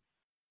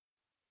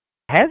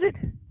 Has it?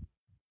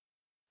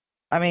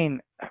 I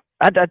mean,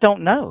 I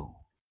don't know.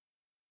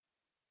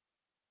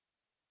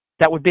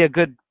 That would be a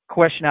good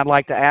question I'd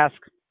like to ask,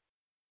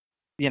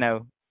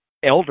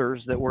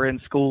 elders that were in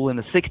school in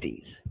the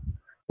 60s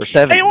or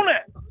 70s. Hey,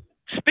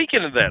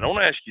 speaking of that, I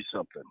want to ask you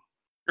something.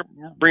 You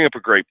bring up a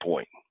great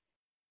point.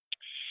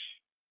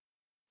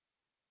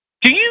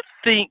 Do you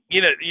think,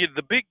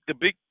 the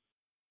big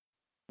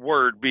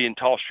word being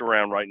tossed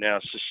around right now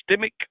is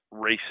systemic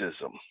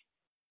racism,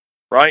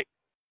 right?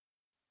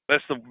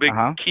 That's the big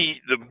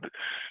key,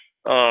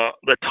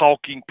 the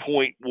talking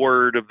point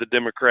word of the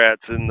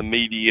Democrats in the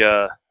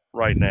media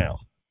right now.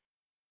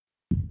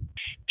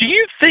 Do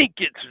you think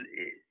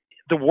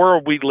the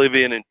world we live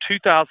in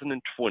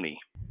 2020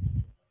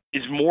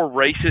 is more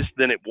racist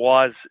than it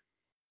was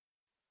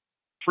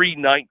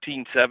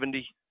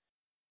pre-1970?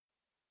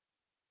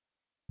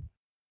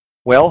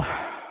 Well,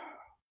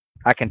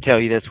 I can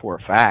tell you this for a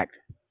fact.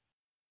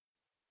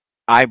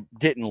 I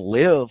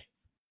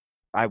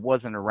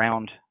wasn't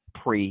around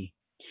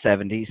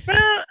pre-70s.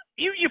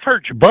 You've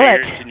heard your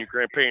parents and your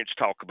grandparents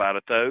talk about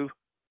it, though.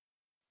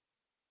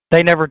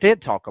 They never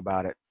did talk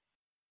about it.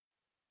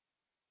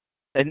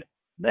 And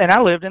I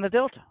lived in the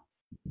Delta.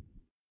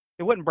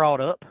 It wasn't brought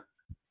up.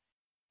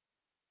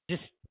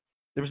 Just,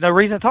 there was no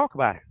reason to talk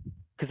about it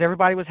because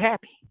everybody was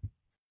happy.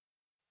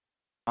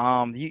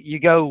 You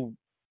go,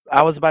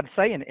 I was about to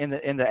say in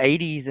the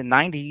 80s and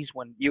 90s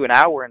when you and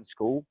I were in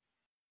school,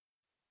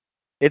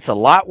 it's a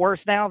lot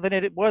worse now than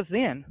it was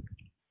then.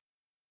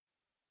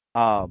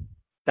 I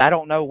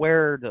don't know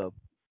where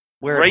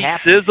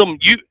racism.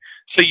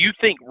 So you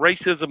think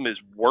racism is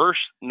worse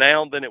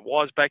now than it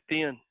was back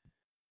then?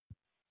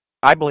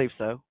 I believe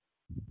so.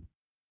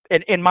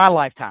 In my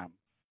lifetime,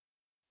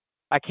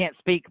 I can't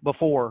speak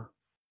before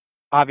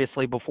I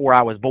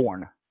was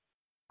born.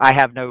 I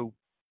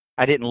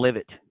didn't live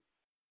it.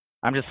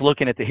 I'm just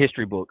looking at the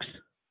history books.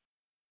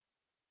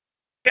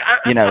 Yeah,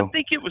 I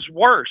think it was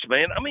worse,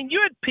 man. I mean,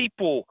 you had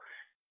people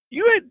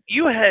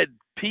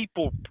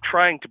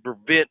trying to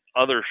prevent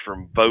others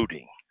from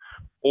voting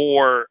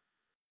or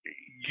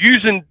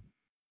using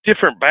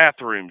different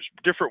bathrooms,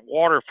 different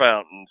water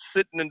fountains,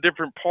 sitting in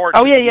different parts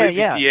of the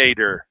movie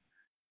theater.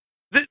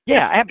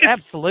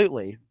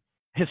 Absolutely.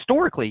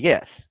 Historically,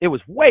 yes. It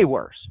was way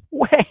worse.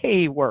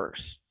 Way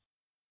worse.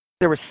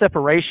 There was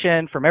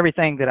separation from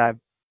everything that I've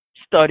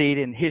studied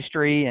in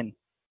history, and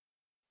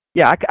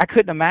I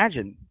couldn't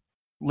imagine.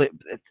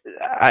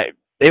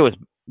 it was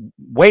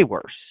way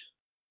worse.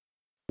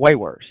 Way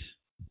worse.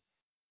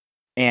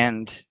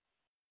 And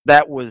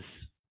that was,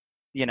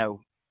 you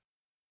know,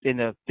 in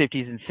the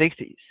 50s and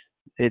 60s.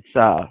 It's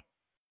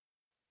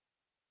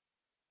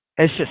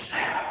just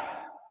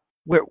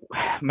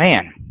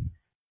man.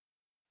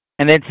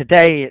 And then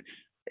today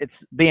it's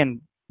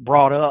being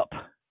brought up,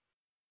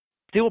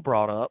 still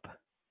brought up.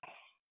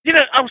 You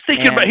know, I was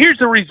thinking about here's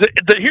the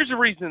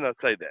reason I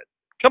say that.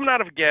 Coming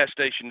out of a gas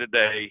station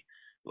today,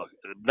 look,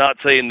 not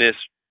saying this,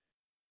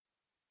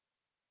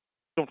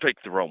 don't take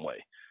it the wrong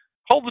way.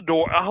 Hold the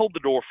door. I hold the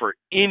door for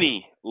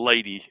any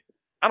lady.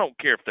 I don't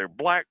care if they're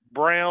black,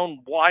 brown,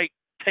 white,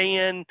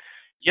 tan,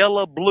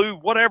 yellow, blue,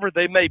 whatever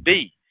they may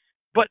be.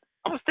 But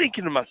I was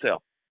thinking to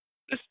myself,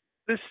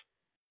 this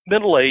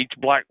middle-aged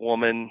black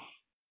woman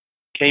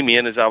came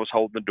in as I was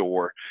holding the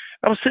door.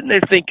 I was sitting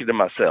there thinking to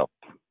myself,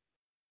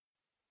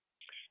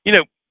 you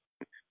know,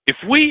 if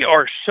we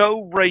are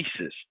so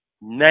racist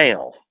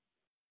now,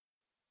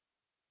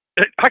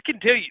 I can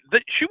tell you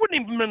that she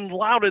wouldn't even been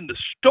allowed in the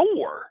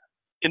store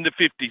in the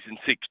 50s and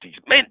 60s.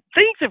 Man,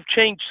 things have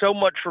changed so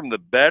much from the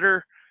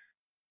better,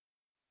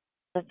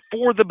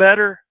 for the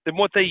better, than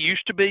what they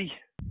used to be.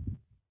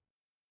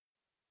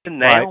 And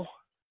now,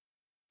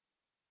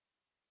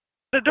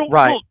 look,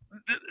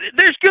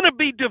 there's going to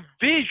be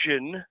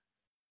division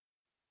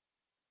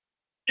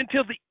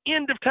until the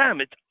end of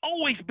time. It's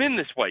always been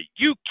this way.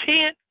 You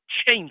can't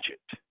change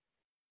it.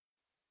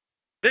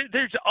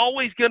 There's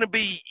always going to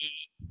be.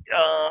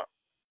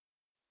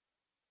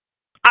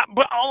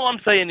 But all I'm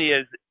saying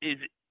is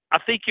I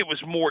think it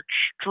was more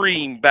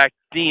extreme back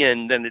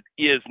then than it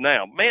is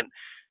now. Man,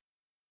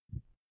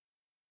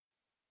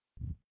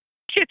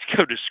 kids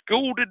go to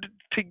school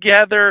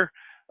together.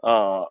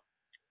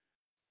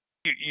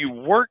 You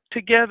work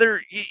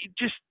together. You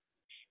just.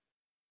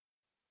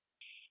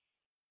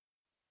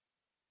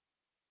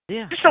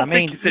 Yeah, I just don't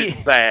think it's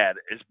as bad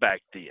as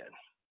back then.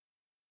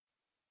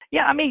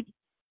 Yeah, I mean,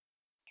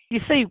 you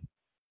see,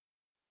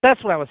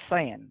 that's what I was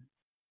saying.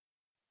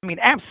 I mean,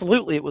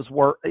 absolutely, it was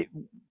worth.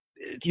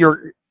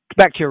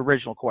 Back to your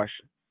original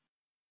question.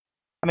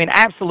 I mean,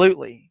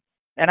 absolutely,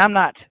 and I'm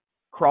not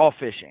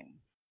crawfishing.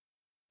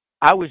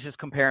 I was just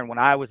comparing when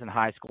I was in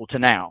high school to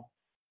now.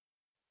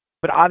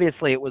 But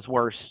obviously, it was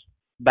worse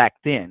back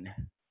then,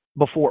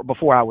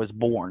 before I was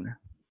born.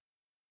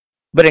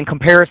 But in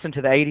comparison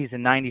to the 80s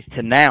and 90s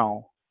to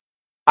now,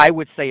 I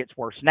would say it's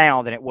worse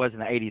now than it was in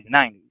the 80s and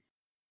 90s.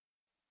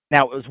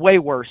 Now, it was way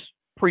worse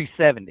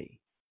pre-70.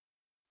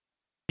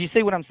 Do you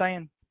see what I'm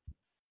saying?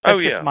 That's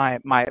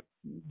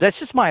that's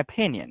just my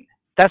opinion.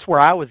 That's where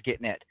I was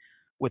getting at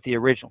with the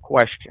original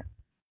question.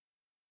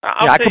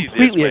 I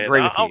completely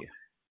agree with you.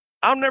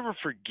 I'll never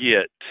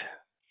forget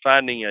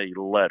finding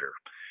a letter.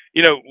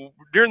 You know,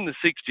 during the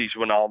 60s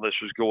when all this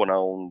was going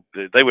on,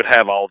 they would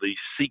have all these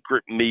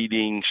secret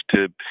meetings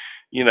to,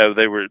 you know,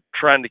 they were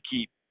trying to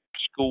keep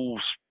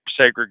schools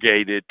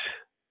segregated.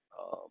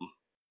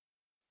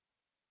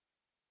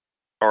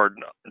 Or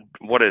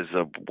what is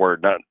the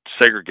word? Not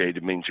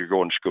segregated means you're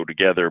going to school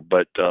together,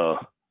 but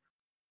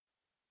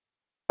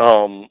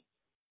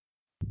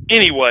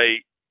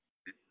anyway,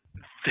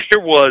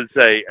 there was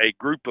a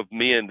group of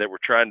men that were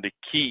trying to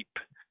keep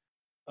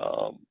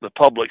the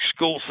public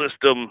school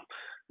system,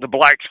 the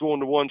blacks going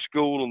to one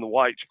school and the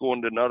whites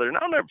going to another. And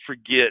I'll never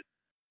forget,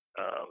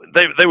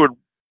 they would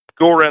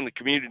go around the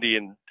community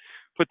and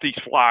put these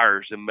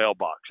flyers in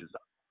mailboxes.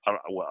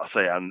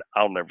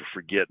 I'll never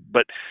forget,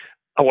 but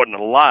I wasn't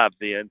alive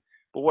then.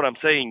 But what I'm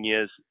saying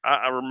is,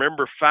 I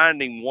remember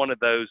finding one of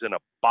those in a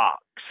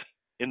box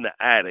in the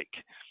attic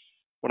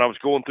when I was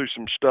going through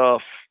some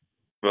stuff,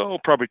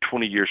 probably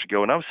 20 years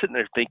ago. And I was sitting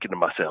there thinking to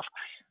myself,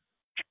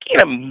 I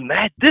can't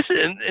imagine this.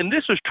 And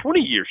this was 20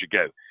 years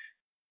ago.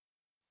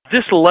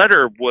 This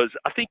letter was,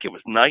 I think it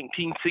was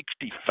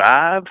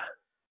 1965.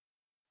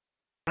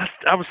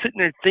 I was sitting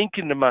there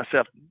thinking to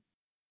myself,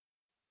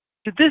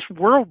 did this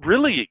world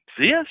really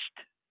exist?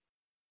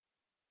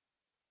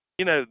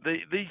 You know,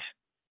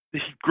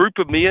 these group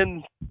of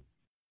men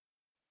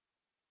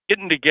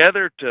getting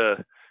together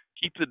to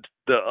keep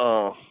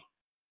the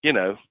you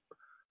know,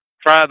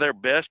 try their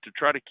best to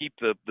try to keep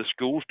the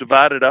schools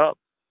divided up.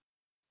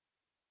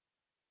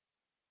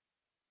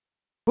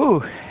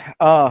 Ooh,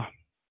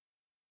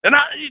 and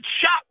it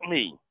shocked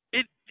me.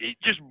 It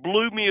just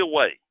blew me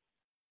away.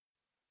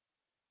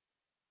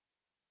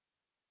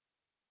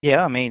 Yeah,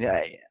 I mean,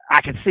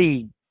 I can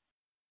see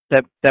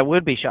that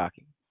would be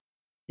shocking.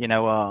 You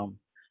know,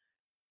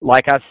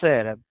 like I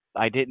said,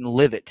 I didn't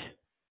live it.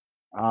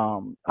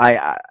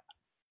 I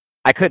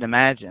couldn't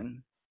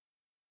imagine.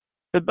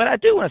 But I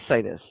do want to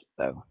say this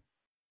though.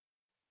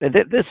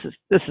 This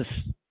is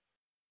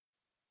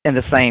in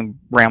the same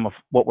realm of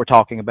what we're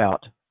talking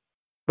about.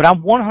 But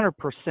I'm 100%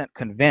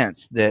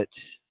 convinced that,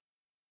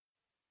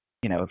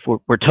 you know, if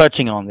we're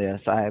touching on this,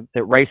 that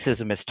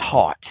racism is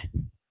taught.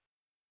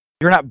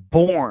 You're not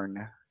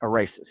born a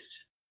racist.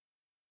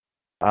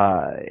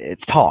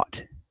 It's taught.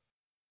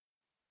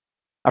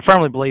 I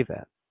firmly believe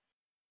that.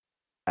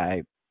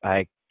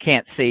 I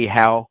can't see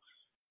how,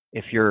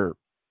 if you're,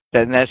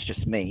 and that's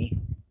just me,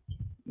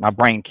 my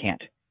brain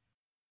can't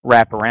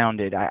wrap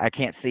around it. I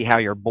can't see how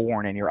you're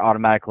born and you're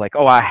automatically like,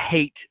 oh, I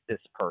hate this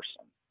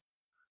person.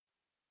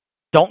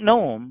 Don't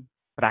know them,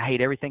 but I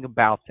hate everything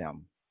about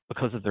them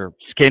because of their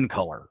skin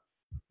color.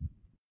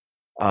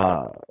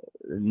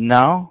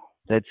 No,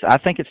 I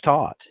think it's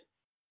taught.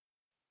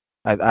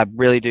 I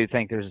really do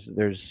think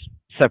there's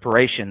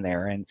separation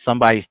there, and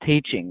somebody's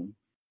teaching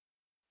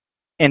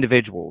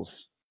individuals,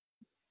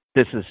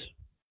 this is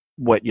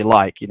what you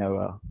like,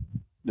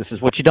 this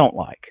is what you don't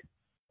like.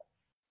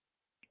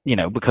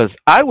 Because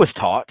I was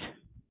taught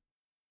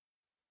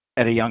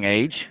at a young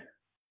age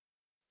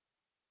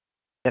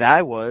that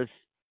I was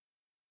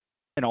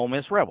an Ole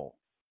Miss rebel.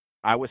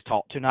 I was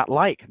taught to not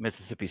like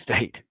Mississippi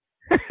State.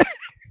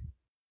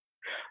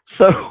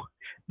 So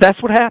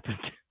that's what happened.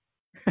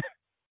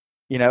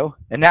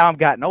 And now I've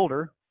gotten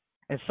older,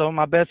 and some of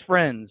my best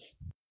friends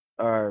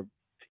are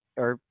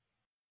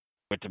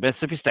went to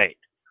Mississippi State.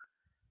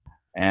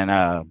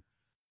 And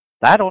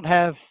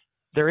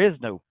there is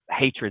no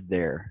hatred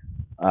there.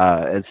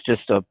 It's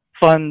just a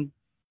fun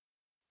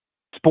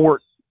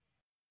sport,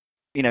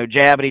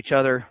 jab at each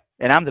other.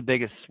 And I'm the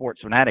biggest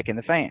sports fanatic in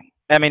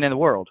the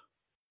world.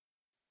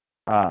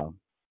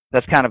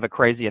 That's kind of a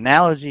crazy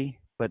analogy,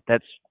 but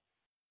that's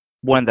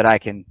one that I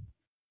can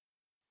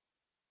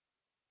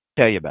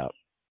tell you about.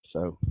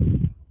 So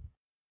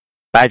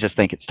I just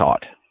think it's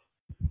taught.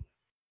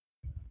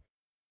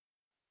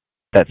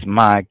 That's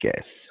my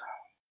guess.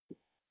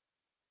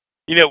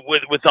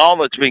 With all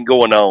that's been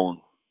going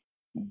on,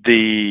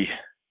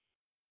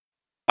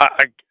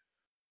 I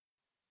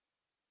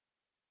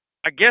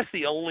guess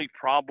the only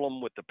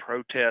problem with the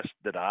protest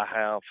that I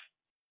have,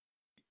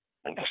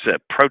 like I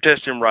said,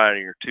 protest and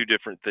rioting are two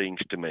different things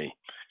to me.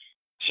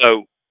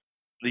 So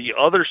the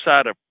other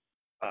side of,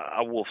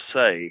 I will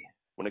say,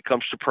 when it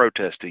comes to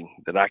protesting,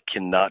 that I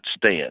cannot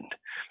stand.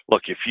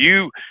 Look, if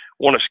you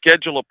want to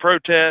schedule a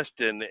protest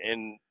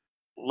and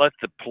let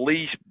the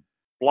police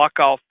block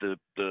off the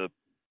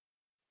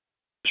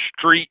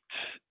streets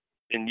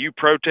and you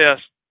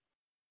protest,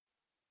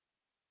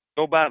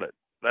 go about it.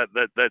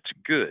 That's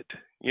good.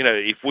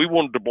 If we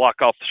wanted to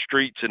block off the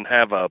streets and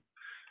have a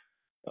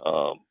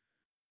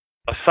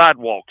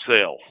sidewalk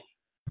sale,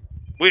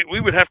 we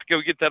would have to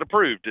go get that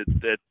approved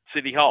at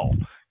City Hall,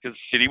 because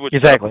the city would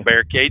set up a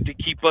barricade to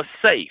keep us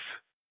safe.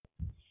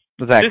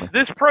 Exactly.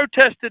 This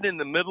protesting in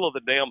the middle of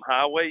the damn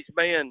highways,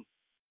 man.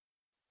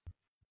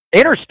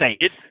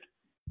 Interstate.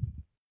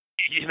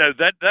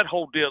 That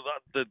whole deal.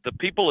 The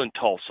people in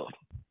Tulsa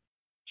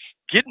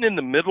getting in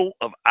the middle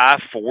of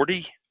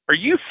I-40. Are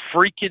you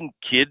freaking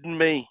kidding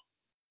me?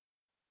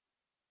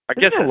 I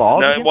guess it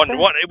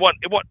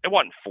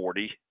wasn't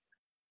 40.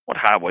 What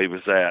highway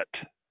was that?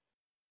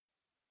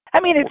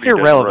 It's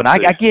irrelevant. I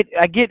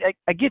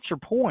get your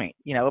point,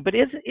 but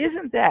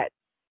isn't that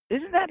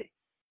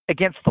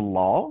against the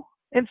law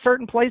in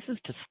certain places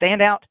to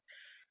stand out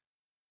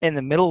in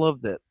the middle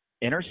of the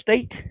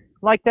interstate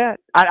like that?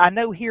 I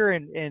know here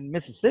in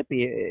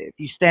Mississippi, if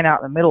you stand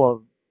out in the middle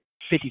of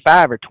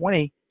 55 or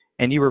 20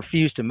 and you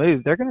refuse to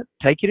move, they're going to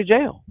take you to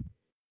jail.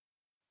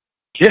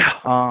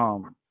 Yeah.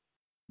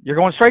 You're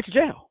going straight to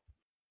jail.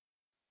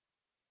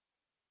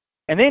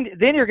 And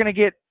then you're going to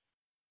get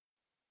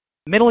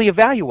mentally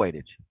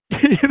evaluated.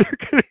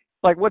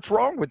 Like, what's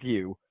wrong with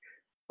you?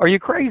 Are you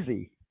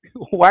crazy?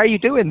 Why are you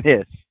doing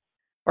this?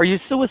 Are you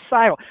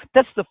suicidal?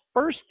 That's the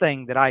first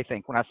thing that I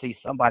think when I see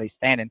somebody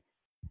standing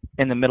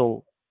in the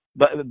middle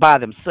by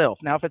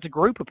themselves. Now, if it's a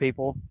group of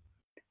people,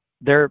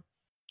 to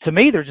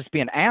me, they're just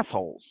being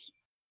assholes.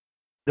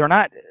 They're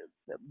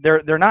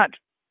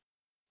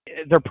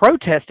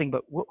protesting,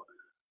 but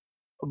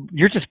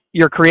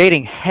you're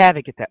creating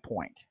havoc at that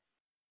point.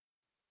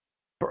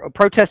 A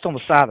protest on the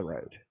side of the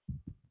road.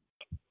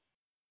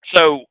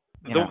 So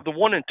the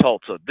one in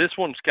Tulsa, this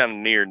one's kind of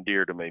near and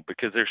dear to me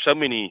because there's so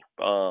many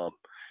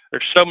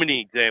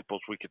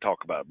examples we could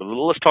talk about. But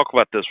let's talk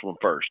about this one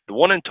first. The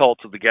one in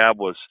Tulsa, the guy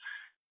was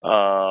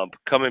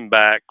coming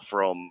back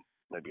from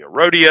maybe a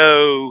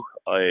rodeo,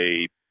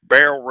 a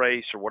barrel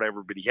race or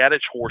whatever, but he had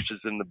his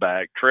horses in the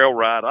back, trail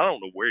ride. I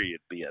don't know where he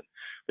had been,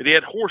 but he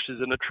had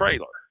horses in a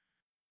trailer.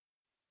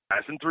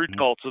 Passing through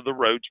Tulsa, the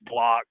road's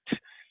blocked.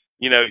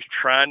 He's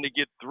trying to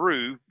get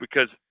through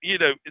because,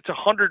 it's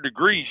 100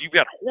 degrees. You've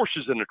got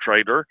horses in a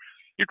trailer.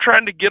 You're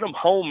trying to get them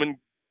home and,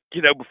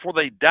 before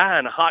they die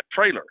in a hot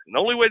trailer. And the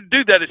only way to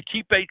do that is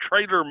keep a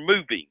trailer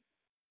moving.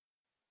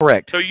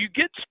 Correct. So you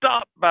get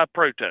stopped by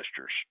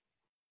protesters.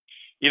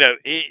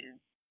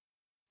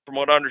 From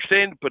what I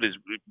understand, but is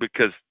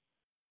because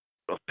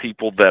of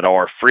people that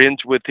are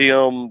friends with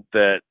him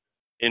that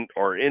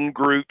are in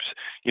groups.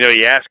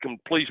 He asked them,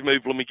 please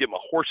move, let me get my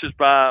horses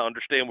by,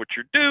 understand what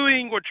you're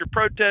doing, what you're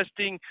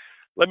protesting,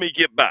 let me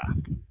get by.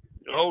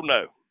 Oh,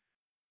 no.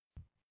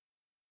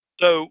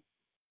 So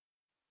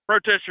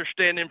protesters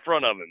stand in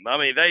front of him. I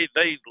mean, they're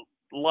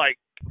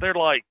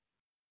like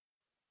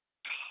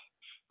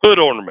hood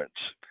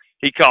ornaments.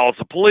 He calls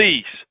the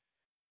police.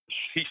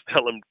 He's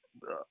telling,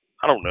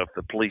 I don't know if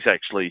the police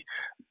actually,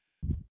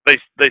 they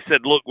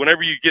said, look,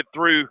 whenever you get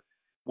through,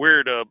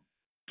 we're at a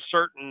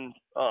certain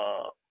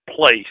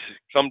place,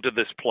 come to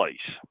this place,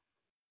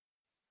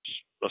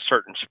 a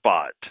certain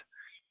spot.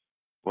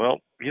 Well,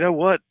 you know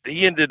what?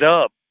 He ended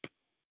up,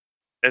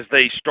 as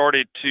they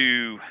started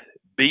to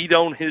beat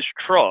on his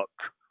truck.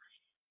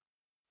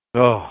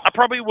 Oh, I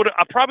probably would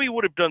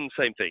have done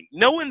the same thing.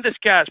 Knowing this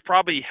guy's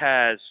probably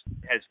has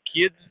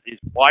kids, his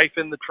wife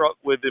in the truck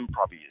with him,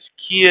 probably his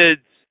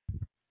kids.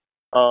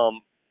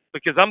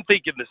 Because I'm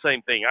thinking the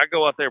same thing. I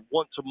go out there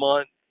once a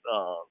month,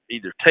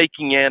 either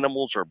taking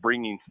animals or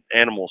bringing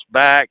animals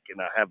back, and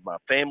I have my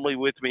family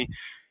with me.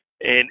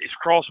 And it's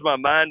crossed my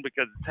mind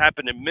because it's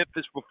happened in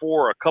Memphis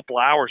before. A couple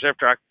of hours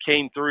after I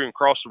came through and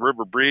crossed the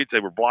river bridge, they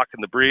were blocking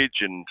the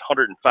bridge in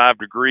 105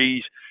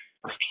 degrees.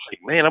 I was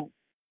like, man, I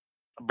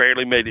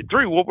barely made it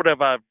through. What would I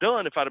have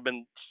done if I'd have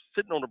been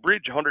sitting on a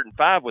bridge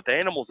 105 with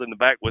animals in the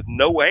back with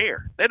no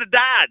air? They'd have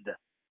died.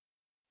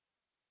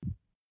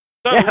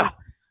 So, yeah.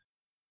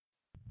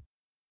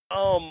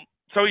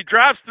 So he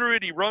drives through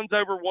it. He runs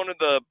over one of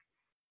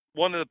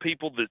the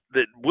people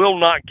that will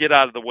not get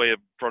out of the way in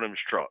front of his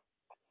truck.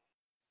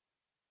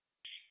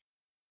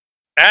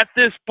 At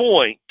this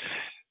point,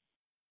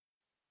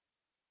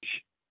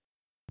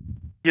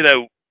 you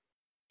know,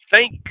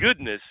 thank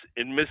goodness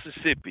in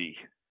Mississippi,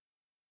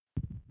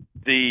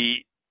 the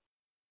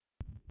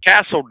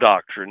castle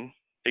doctrine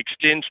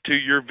extends to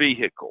your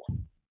vehicle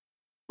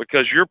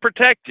because you're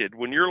protected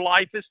when your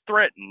life is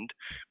threatened.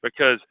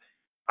 Because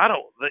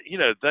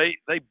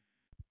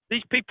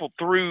these people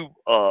threw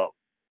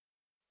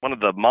one of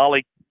the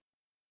Molly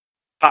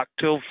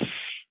cocktails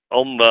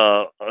on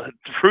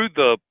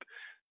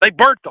they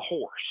burnt the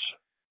horse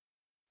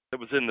that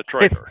was in the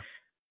trailer.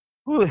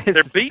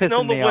 They're beating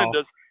on the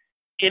windows.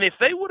 And if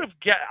they would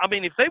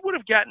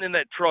have gotten in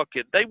that truck,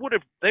 they would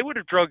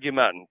have drug him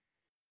out and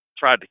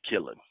tried to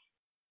kill him.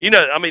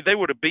 They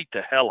would have beat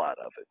the hell out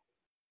of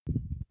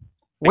it.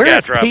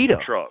 Where's PETA?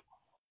 Truck.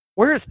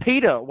 Where's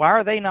PETA? Why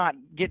are they not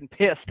getting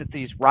pissed at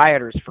these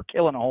rioters for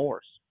killing a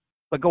horse?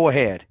 But go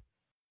ahead.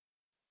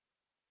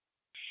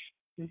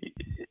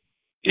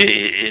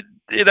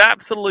 It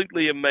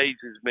absolutely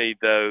amazes me,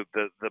 though,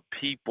 the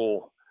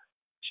people.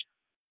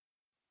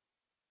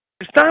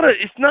 It's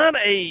not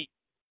a.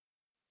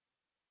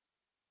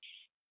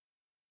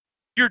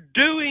 You're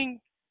doing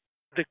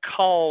the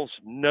cause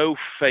no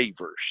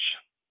favors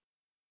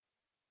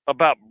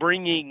about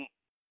bringing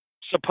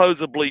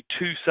supposedly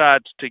two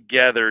sides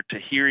together to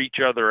hear each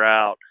other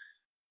out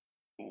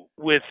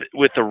with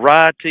the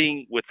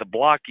rioting, with the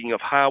blocking of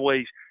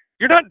highways.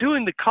 You're not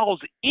doing the cause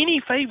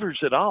any favors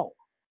at all.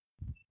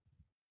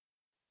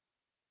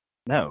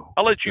 No.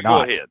 I'll let you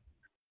go ahead.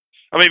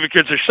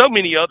 Because there's so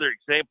many other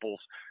examples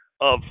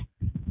of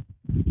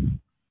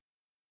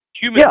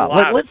human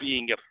lives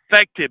being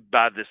affected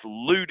by this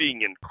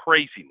looting and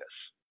craziness.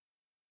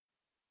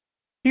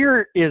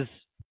 You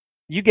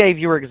gave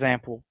your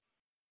example,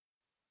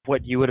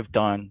 what you would have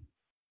done.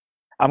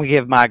 I'm going to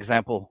give my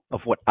example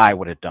of what I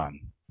would have done.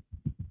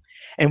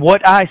 And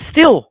what I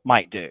still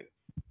might do.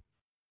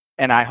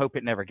 And I hope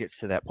it never gets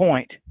to that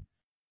point.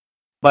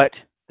 But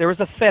there was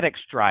a FedEx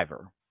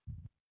driver.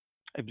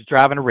 He was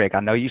driving a rig. I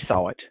know you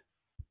saw it.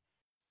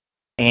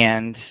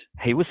 And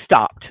he was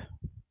stopped.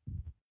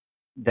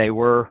 They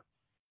were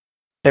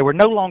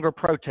no longer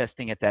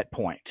protesting at that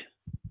point.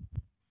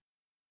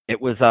 It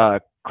was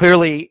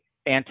clearly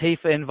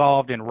Antifa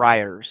involved in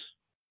rioters.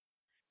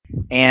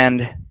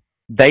 And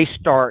they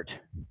start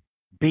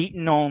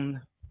beating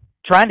on,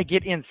 trying to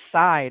get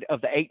inside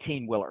of the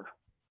 18-wheeler.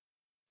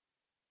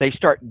 They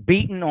start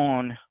beating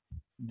on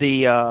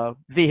the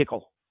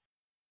vehicle,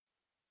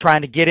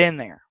 trying to get in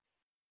there.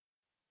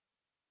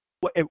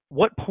 At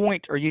what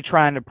point are you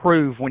trying to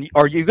prove?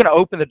 Are you going to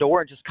open the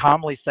door and just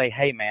calmly say,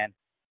 "Hey, man,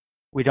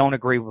 we don't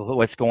agree with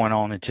what's going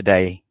on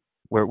today.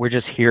 We're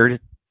just here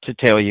to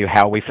tell you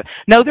how we feel."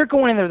 No, they're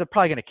going in there. They're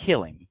probably going to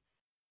kill him.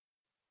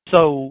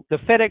 So the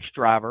FedEx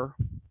driver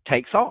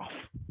takes off.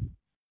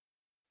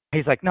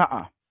 He's like,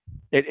 "Nuh-uh.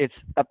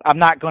 I'm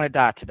not going to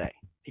die today."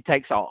 He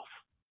takes off.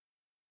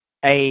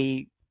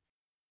 A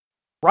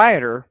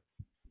rioter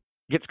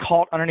gets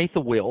caught underneath the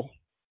wheel,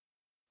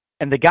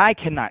 and the guy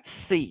cannot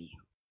see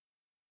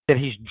that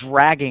he's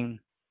dragging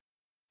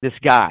this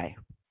guy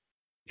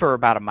for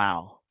about a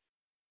mile,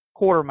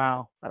 quarter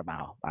mile, about a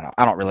mile.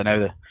 I don't really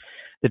know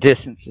the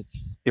distance. It's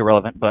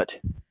irrelevant. But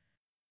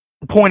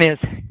the point is,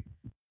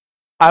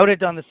 I would have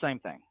done the same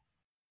thing.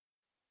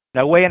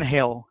 No way in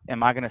hell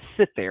am I going to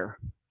sit there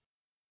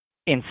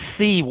and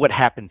see what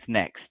happens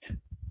next.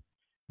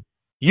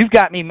 You've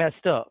got me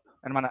messed up.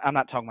 And I'm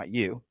not talking about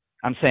you.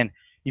 I'm saying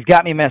you've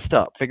got me messed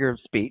up, figure of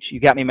speech. You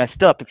got me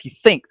messed up if you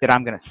think that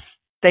I'm going to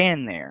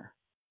stand there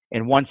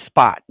in one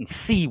spot and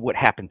see what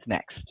happens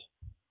next.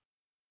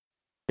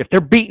 If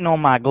they're beating on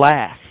my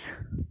glass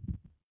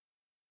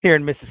here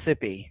in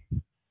Mississippi,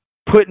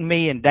 putting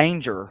me in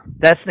danger,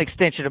 that's an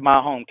extension of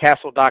my home,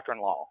 Castle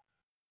Doctrine Law.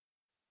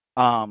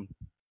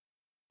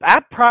 I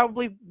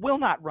probably will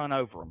not run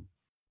over them.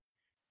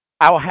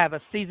 I will have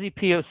a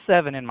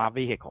CZP-07 in my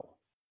vehicle,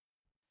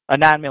 a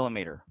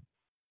 9mm.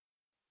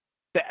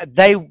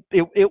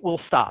 It will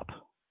stop.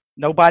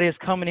 Nobody is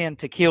coming in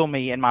to kill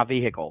me in my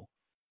vehicle.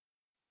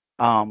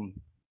 And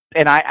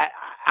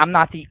I'm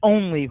not the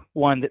only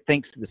one that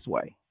thinks this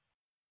way.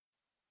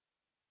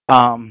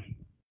 No,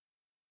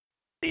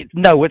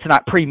 it's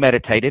not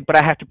premeditated, but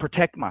I have to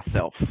protect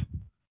myself.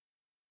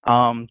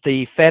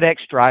 The FedEx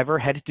driver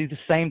had to do the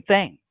same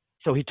thing.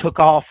 So he took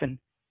off and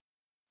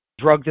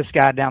drugged this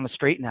guy down the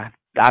street, and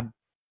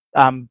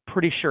I'm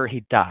pretty sure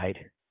he died,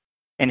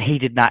 and he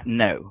did not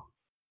know.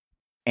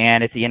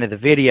 And at the end of the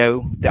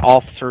video, the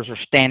officers are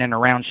standing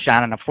around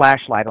shining a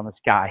flashlight on this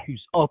guy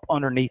who's up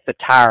underneath the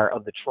tire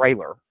of the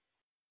trailer.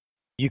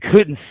 You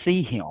couldn't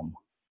see him.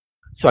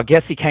 So I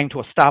guess he came to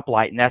a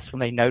stoplight, and that's when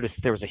they noticed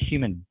there was a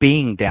human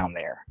being down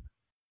there.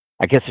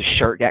 I guess his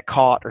shirt got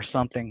caught or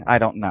something. I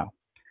don't know.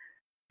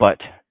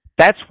 But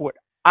that's what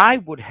I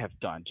would have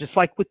done. Just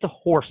like with the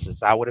horses,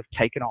 I would have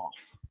taken off.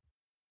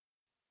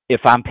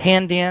 If I'm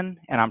penned in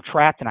and I'm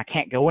trapped and I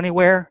can't go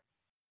anywhere,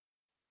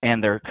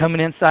 and they're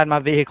coming inside my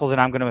vehicle, then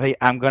I'm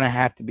going to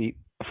have to be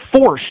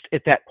forced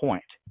at that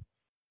point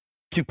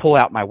to pull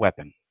out my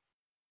weapon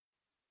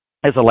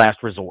as a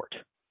last resort.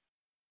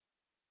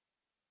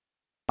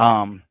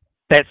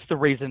 That's the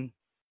reason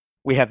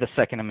we have the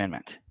Second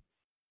Amendment,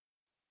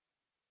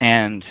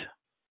 and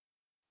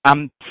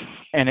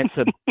it's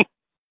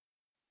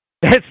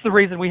that's the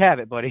reason we have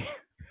it, buddy.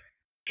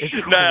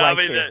 No, I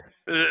mean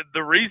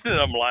the reason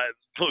I'm like,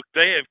 look,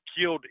 they have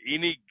killed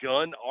any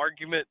gun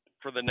argument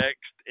for the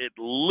next at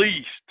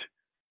least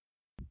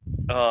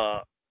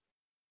 5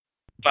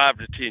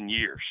 to 10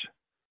 years.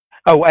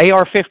 Oh,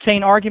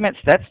 AR-15 arguments?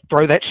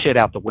 Throw that shit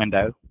out the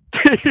window.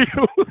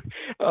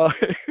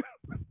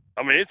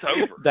 I mean, it's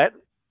over.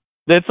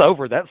 That's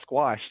over. That's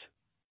squashed.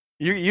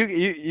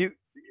 You.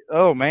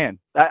 Oh man,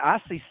 I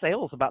see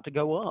sales about to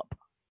go up.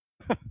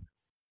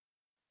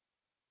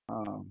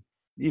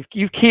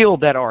 You've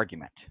killed that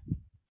argument.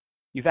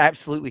 You've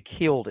absolutely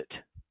killed it.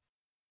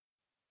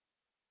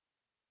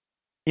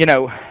 You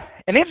know,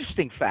 an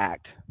interesting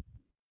fact.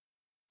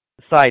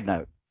 Side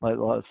note.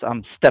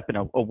 I'm stepping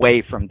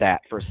away from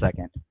that for a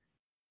second.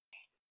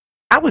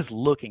 I was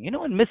looking. You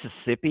know, in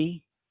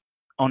Mississippi,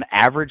 on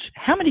average,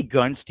 how many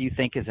guns do you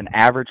think is an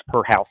average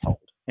per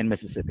household in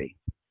Mississippi?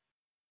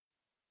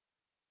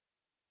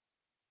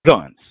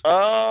 Guns.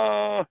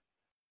 Let's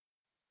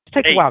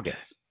take 8. a wild guess.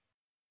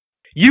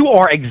 You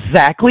are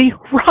exactly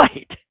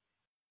right.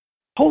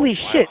 Holy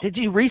shit. Did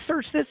you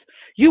research this?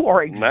 You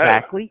are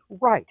exactly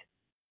right.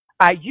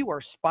 You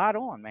are spot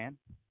on, man.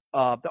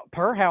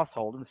 Per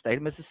household in the state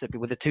of Mississippi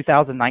with the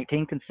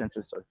 2019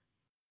 census, or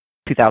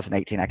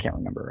 2018, I can't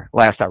remember.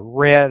 Last I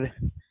read,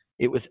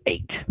 it was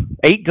 8.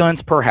 8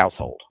 guns per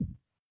household.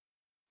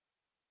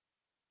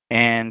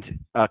 And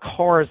a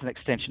car is an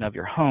extension of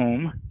your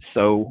home,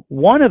 so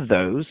one of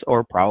those,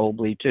 or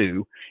probably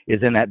 2,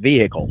 is in that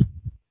vehicle.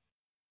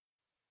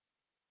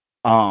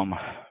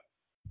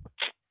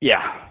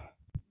 Yeah.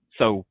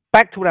 So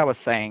back to what I was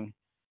saying,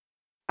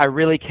 I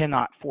really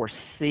cannot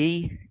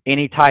foresee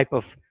any type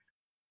of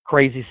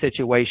crazy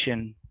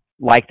situation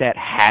like that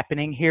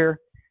happening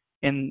here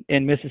in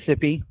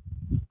Mississippi.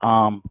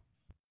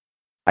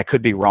 I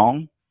could be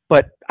wrong,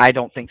 but I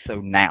don't think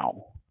so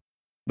now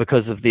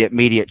because of the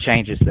immediate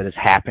changes that has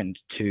happened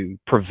to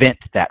prevent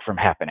that from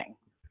happening.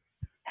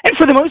 And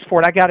for the most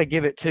part, I got to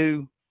give it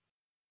to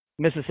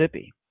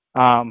Mississippi.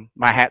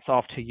 My hat's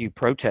off to you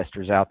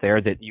protesters out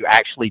there that you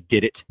actually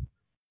did it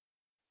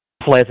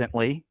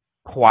pleasantly,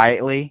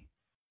 quietly.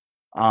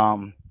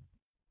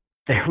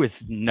 There was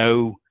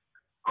no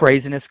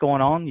craziness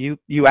going on.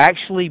 You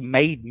actually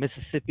made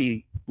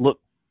Mississippi look,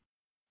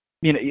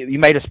 you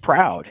made us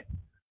proud.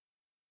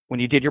 When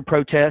you did your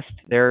protest,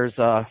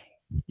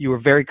 you were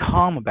very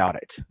calm about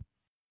it.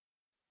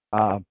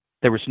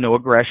 There was no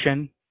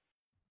aggression.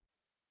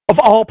 Of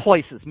all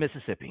places,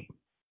 Mississippi.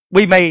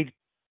 We made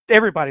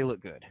everybody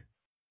look good.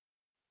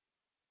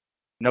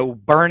 No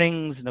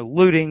burnings, no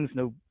lootings,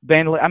 no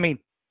vandalism. I mean,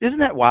 isn't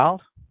that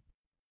wild?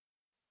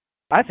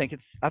 I think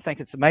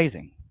it's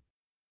amazing.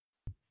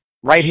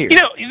 Right here.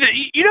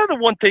 You know the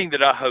one thing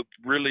that I hope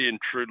really and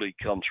truly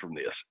comes from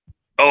this.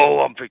 Oh,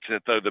 I'm fixing to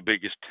throw the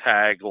biggest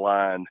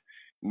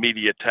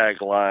media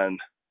tagline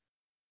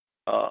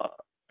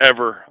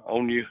ever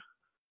on you.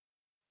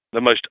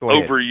 The most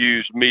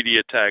overused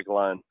media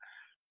tagline.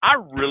 I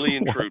really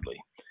and truly,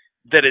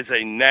 that is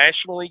a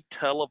nationally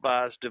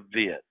televised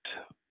event.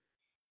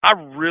 I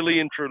really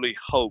and truly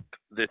hope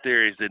that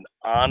there is an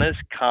honest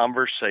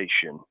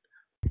conversation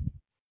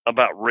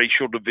about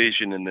racial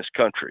division in this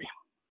country.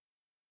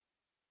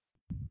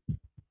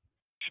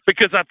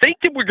 Because I think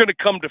that we're going to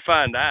come to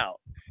find out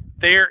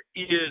there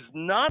is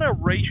not a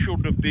racial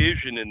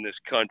division in this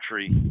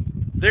country.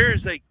 There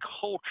is a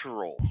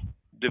cultural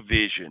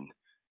division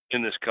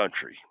in this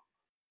country.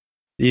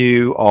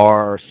 You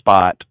are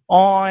spot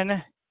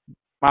on,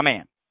 my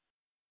man.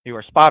 You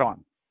are spot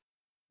on.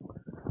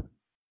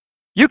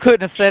 You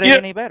couldn't have said it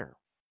any better.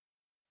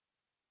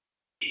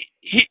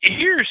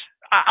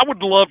 I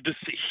would love to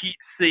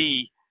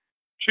see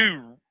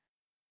two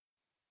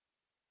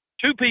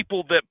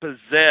people that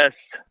possess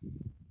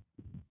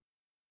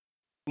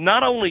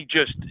not only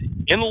just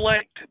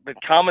intellect but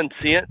common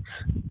sense,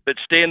 but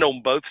stand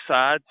on both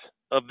sides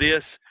of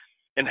this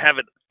and have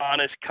an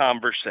honest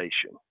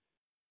conversation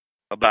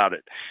about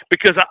it.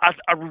 Because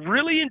I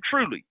really and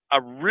truly, I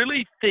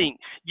really think,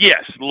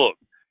 yes, look,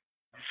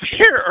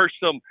 there are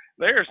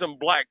some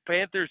Black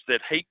Panthers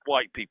that hate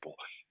white people.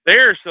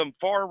 There are some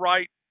far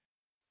right,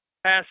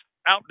 past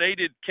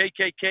outdated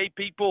KKK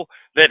people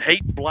that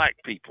hate black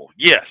people.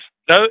 Yes,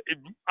 though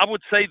I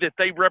would say that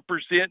they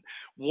represent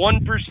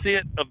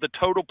 1% of the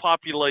total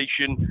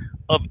population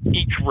of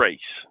each race.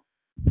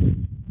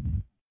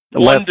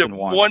 Less than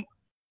one.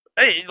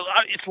 Hey,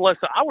 it's less.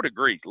 I would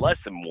agree, less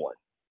than one.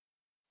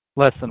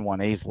 Less than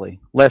one, easily.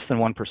 Less than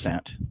 1%.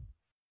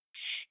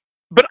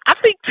 But I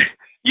think,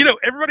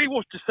 everybody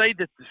wants to say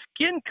that the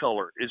skin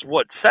color is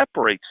what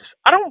separates us.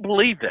 I don't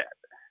believe that.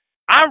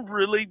 I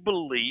really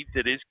believe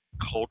that it's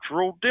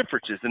cultural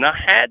differences. And I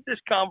had this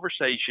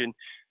conversation.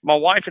 My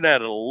wife and I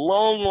had a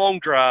long, long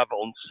drive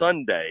on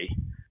Sunday,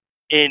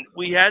 and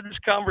we had this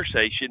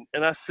conversation,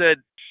 and I said,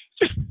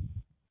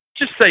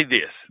 just say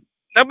this.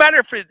 No matter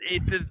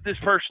if this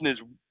person is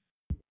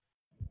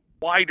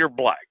white or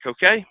black,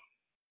 okay?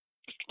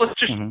 Let's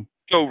just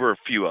go over a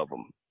few of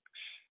them.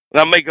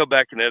 And I may go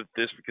back and edit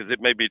this because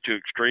it may be too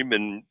extreme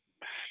and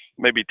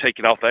maybe take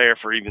it off the air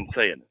for even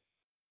saying it.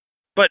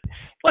 But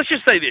let's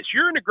just say this.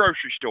 You're in a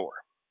grocery store.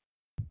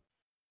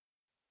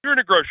 You're in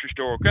a grocery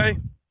store, okay?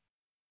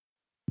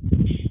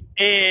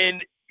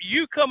 And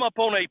you come up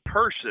on a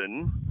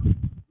person,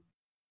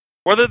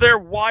 whether they're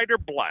white or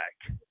black,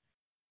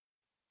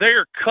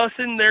 they're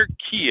cussing their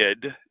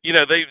kid,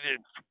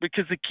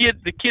 because the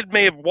kid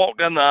may have walked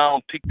down the aisle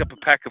and picked up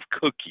a pack of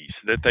cookies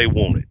that they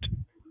wanted.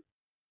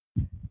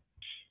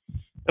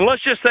 And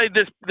let's just say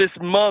this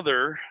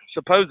mother,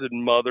 supposed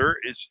mother,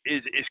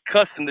 is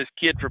cussing this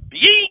kid for,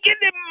 you ain't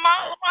getting it,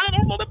 mom,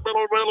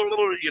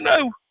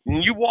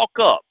 and you walk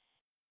up.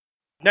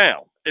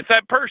 Now, if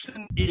that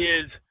person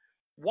is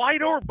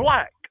white or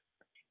black,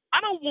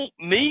 I don't want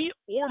me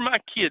or my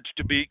kids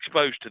to be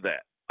exposed to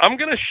that. I'm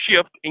going to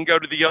shift and go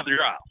to the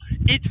other aisle.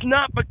 It's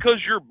not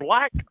because you're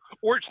black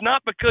or it's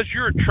not because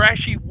you're a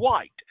trashy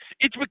white.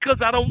 It's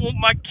because I don't want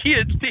my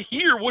kids to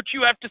hear what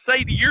you have to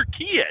say to your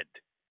kid.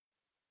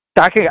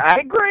 I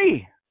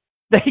agree.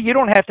 You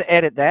don't have to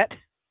edit that.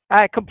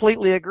 I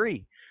completely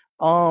agree.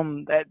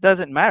 That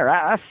doesn't matter.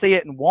 I see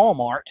it in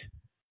Walmart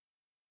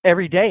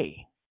every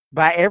day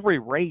by every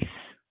race.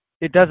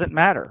 It doesn't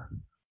matter.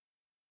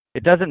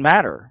 It doesn't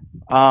matter.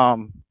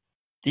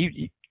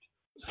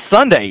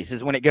 Sundays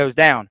is when it goes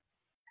down.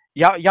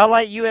 Y'all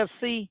like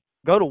UFC?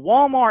 Go to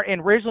Walmart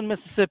in Ridgeland,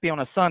 Mississippi on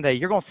a Sunday.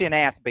 You're going to see an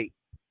ass beat.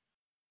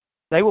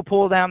 They will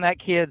pull down that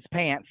kid's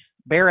pants,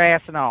 bare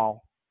ass and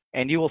all,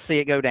 and you will see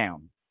it go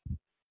down.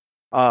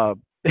 I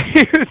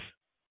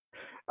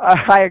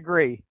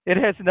agree. It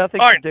has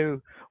nothing to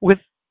do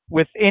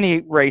with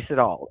any race at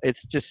all. It's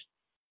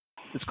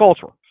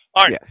cultural.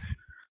 All right. Yes.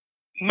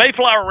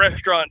 Mayflower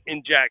Restaurant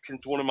in Jackson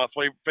is one of my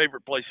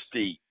favorite places to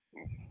eat.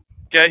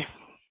 Okay?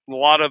 A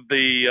lot of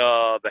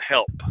the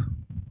Help,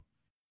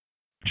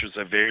 which was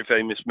a very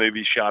famous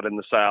movie shot in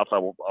the South. I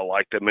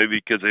like that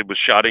movie because it was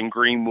shot in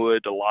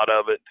Greenwood, a lot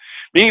of it.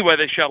 But anyway,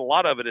 they shot a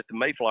lot of it at the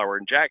Mayflower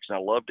in Jackson. I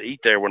love to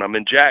eat there when I'm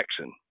in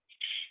Jackson.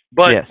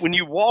 But when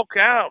you walk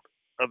out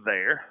of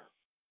there,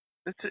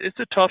 it's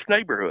a tough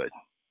neighborhood.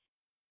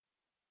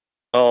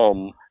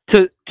 To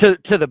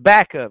the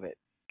back of it,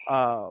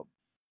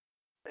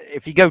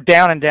 if you go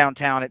down in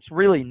downtown, it's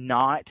really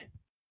not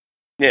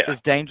as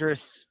dangerous.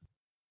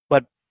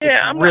 But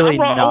I'm really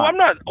not.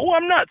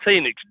 I'm not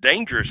saying it's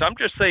dangerous. I'm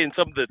just saying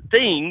some of the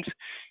things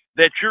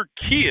that your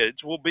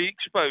kids will be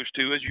exposed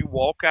to as you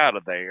walk out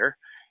of there.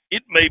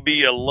 It may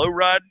be a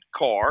low-ride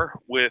car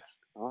with,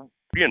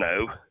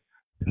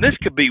 this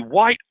could be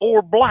white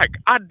or black.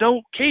 I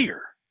don't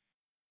care.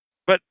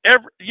 But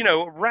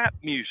rap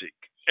music,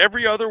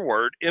 every other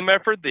word,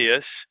 MF for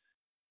this,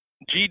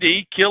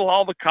 GD, kill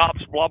all the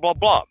cops, blah blah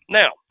blah.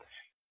 Now,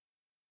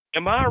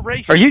 am I a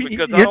racist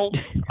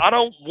I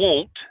don't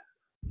want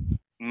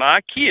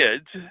my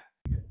kids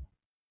at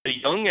a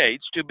young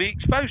age to be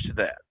exposed to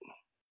that?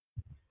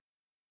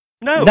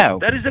 No,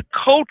 that is a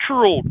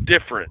cultural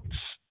difference.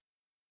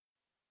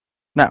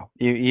 No,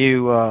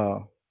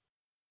 you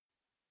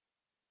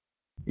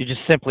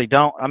just simply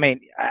don't. I mean,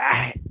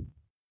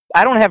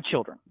 I don't have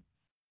children,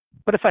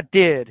 but if I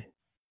did,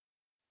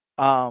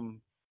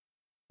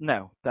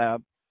 no, I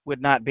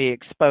would not be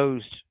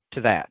exposed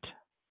to that,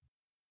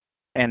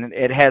 and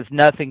it has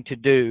nothing to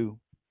do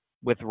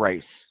with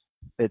race.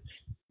 It's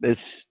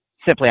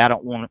simply I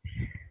don't want to.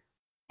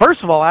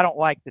 First of all, I don't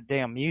like the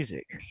damn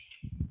music.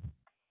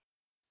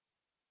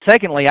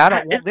 Secondly, I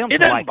don't want them to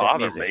like that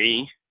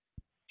music.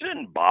 It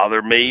doesn't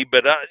bother me,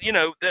 but I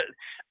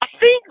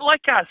think,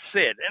 like I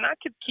said, and I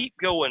could keep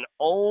going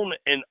on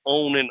and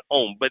on and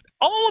on, but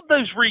all of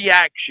those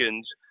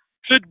reactions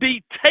should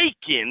be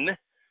taken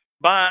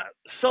by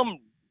some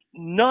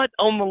nut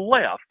on the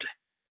left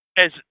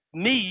as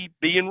me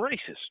being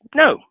racist.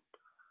 No.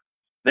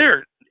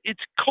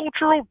 It's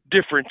cultural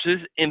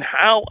differences in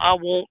how I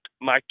want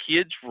my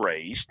kids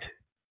raised,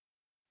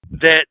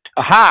 that...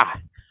 Aha!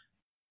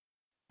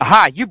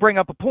 You bring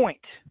up a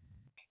point.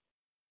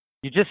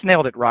 You just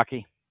nailed it,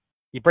 Rocky.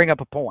 You bring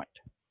up a point.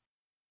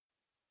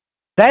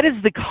 That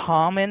is the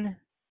common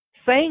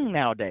saying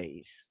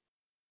nowadays.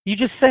 You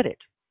just said it.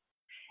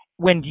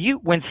 When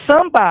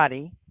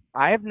somebody,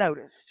 I have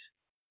noticed,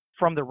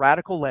 from the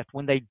radical left,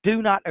 when they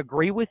do not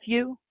agree with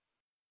you,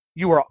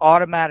 you are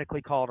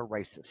automatically called a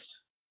racist.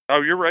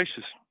 Oh, you're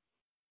racist.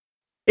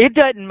 It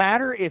doesn't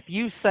matter if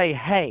you say,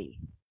 hey,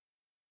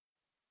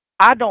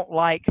 I don't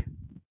like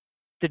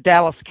the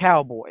Dallas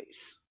Cowboys.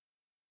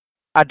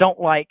 I don't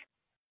like,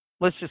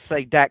 let's just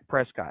say, Dak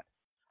Prescott.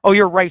 Oh,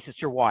 you're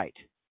racist, you're white.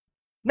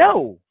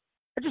 No.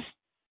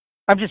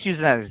 I'm just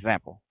using that as an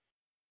example.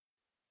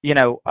 You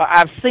know,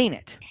 I've seen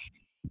it.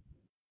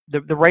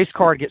 The race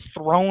card gets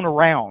thrown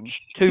around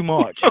too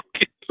much.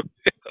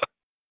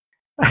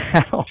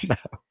 I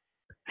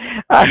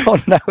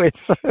don't know.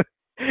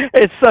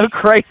 It's so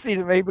crazy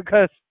to me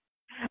because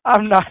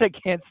I'm not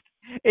against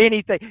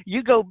anything.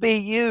 You go be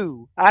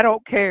you. I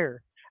don't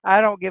care.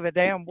 I don't give a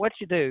damn what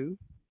you do.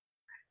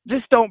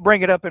 Just don't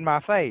bring it up in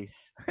my face.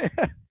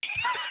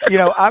 You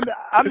know, I'm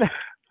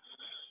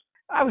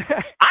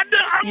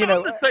you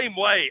know, the same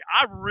way.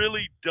 I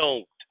really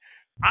don't.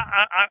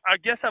 I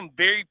guess I'm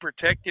very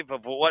protective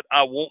of what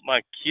I want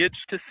my kids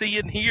to see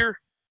and hear.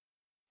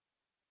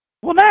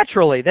 Well,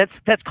 naturally,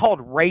 that's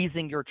called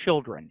raising your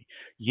children.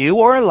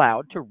 You are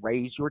allowed to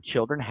raise your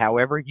children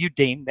however you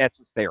deem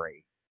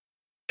necessary.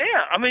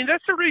 Yeah, I mean,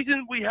 that's the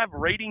reason we have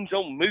ratings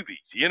on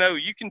movies. You know,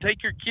 you can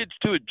take your kids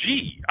to a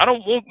G. I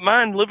don't want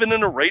mine living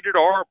in a rated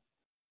R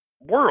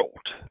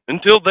world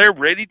until they're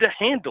ready to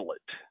handle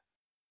it.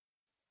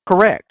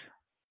 Correct.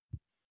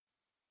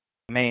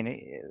 I mean,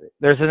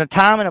 there's a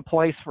time and a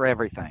place for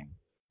everything.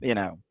 You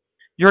know,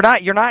 you're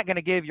not going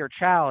to give your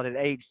child at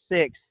age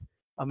 6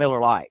 a Miller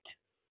Lite.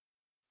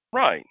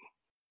 Right.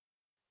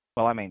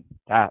 Well, I mean,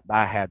 I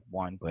had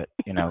one, but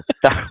you know,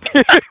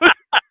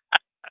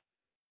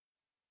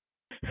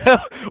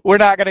 we're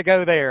not going to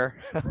go there.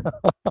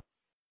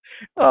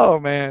 Oh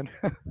man.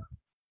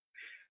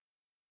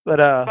 But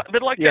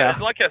like yeah.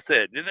 Like I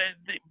said,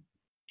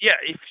 yeah,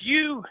 if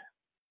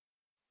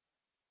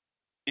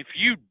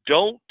you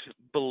don't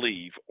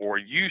believe or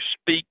you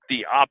speak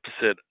the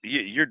opposite,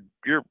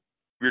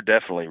 you're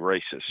definitely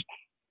racist.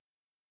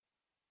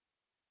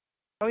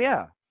 Oh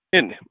yeah.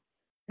 And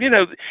you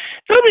know,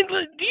 I mean,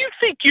 do you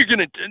think you're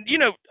gonna? You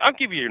know, I'll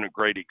give you a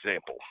great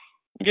example.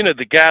 You know,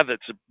 the guy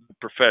that's a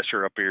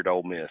professor up here at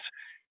Ole Miss.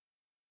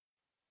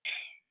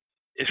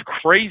 As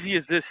crazy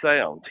as this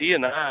sounds, he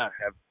and I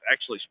have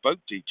actually spoke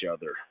to each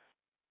other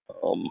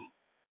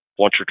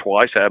once or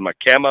twice. I had my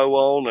camo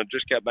on. I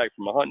just got back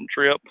from a hunting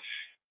trip.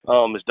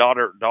 His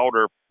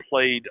daughter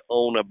played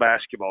on a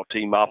basketball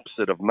team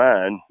opposite of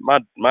mine,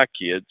 my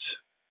kids.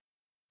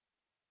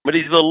 But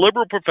he's a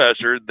liberal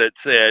professor that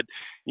said,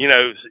 you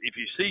know, if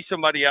you see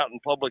somebody out in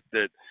public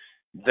that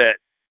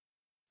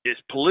is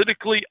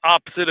politically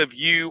opposite of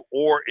you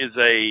or is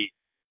a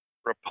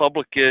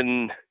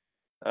Republican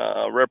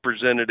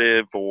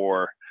representative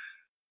or,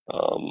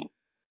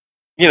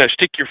 you know,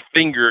 stick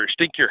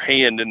your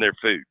hand in their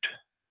food.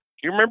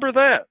 Do you remember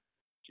that?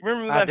 Do you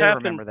remember that happened? I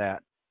do remember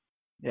that.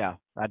 Yeah,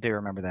 I do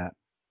remember that.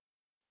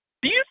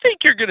 Do you think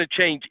you're going to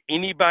change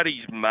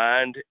anybody's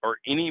mind or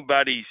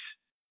anybody's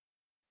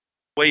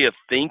way of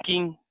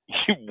thinking?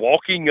 You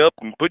walking up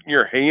and putting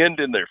your hand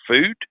in their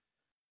food?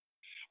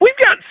 We've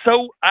got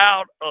so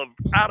out of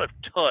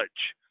touch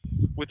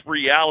with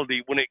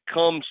reality when it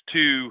comes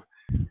to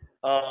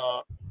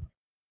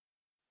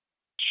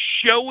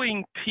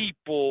showing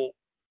people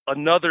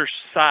another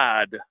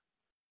side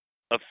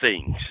of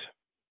things.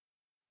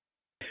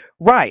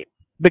 Right.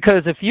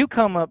 Because if you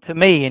come up to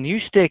me and you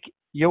stick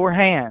your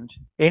hand,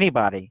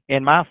 anybody,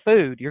 in my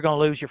food, you're going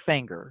to lose your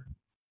finger.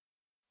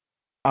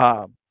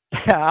 I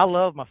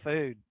love my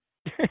food.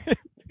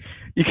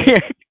 You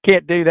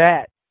can't do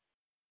that.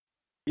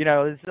 You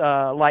know, it's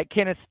like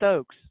Kenneth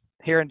Stokes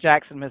here in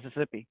Jackson,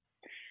 Mississippi.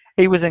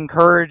 He was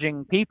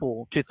encouraging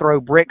people to throw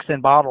bricks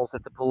and bottles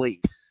at the police.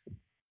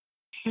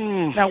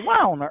 Now,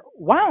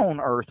 why on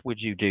earth would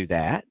you do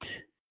that?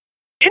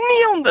 Isn't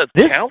he on the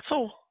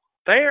council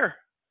there?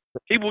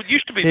 He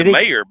used to be the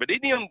mayor, but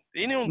isn't he on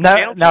the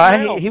council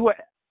now? He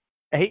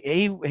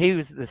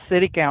was the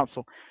city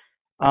council.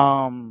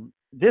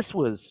 This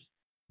was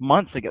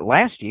months ago.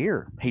 Last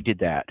year, he did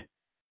that.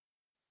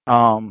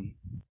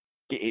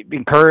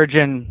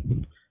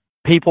 Encouraging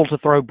people to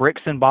throw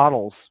bricks and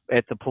bottles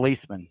at the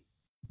policemen.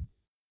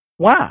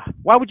 Why?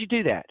 Why would you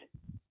do that?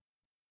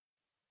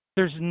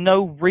 There's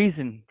no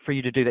reason for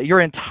you to do that.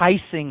 You're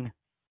enticing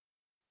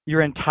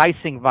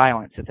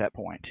violence at that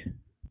point.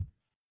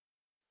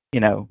 You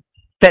know,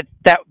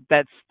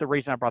 that's the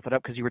reason I brought that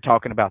up, because you were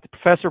talking about the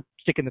professor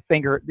sticking the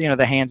finger, you know,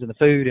 the hands in the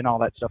food and all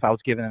that stuff. I was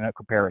giving a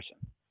comparison.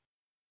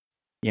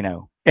 You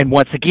know, and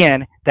once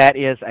again, that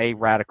is a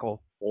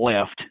radical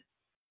left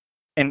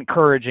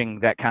encouraging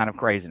that kind of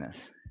craziness.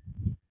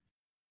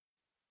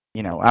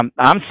 You know,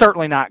 I'm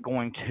certainly not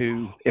going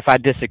to, if I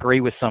disagree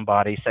with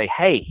somebody, say,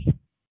 hey,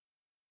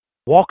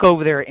 walk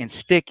over there and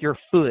stick your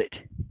foot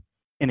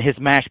in his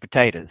mashed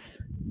potatoes.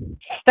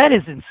 That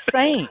is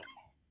insane.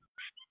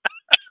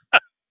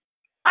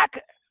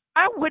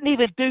 I wouldn't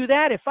even do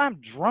that if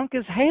I'm drunk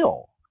as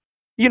hell.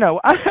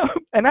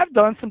 And I've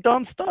done some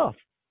dumb stuff.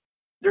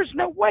 There's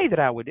no way that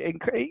I would.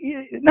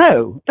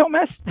 No, don't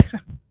mess.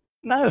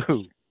 No.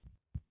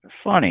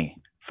 Funny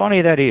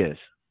that is.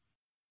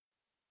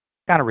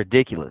 Kind of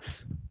ridiculous.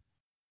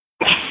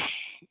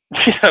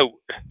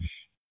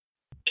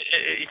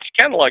 It's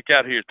kind of like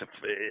out here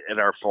at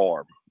our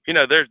farm.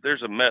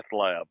 There's a meth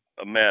lab,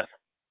 a meth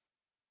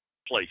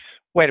place.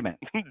 Wait a minute.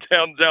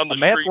 down the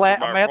street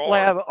from our a meth farm.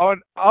 lab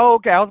on. Oh,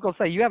 okay. I was gonna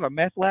say you have a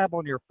meth lab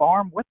on your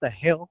farm. What the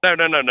hell? No.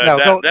 Down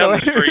the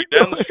street,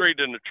 down the street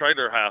in the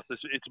trailer house.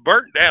 It's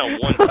burnt down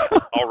once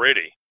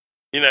already.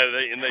 They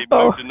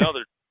moved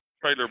another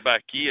trailer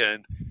back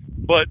in.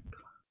 But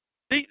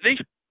these,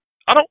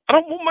 I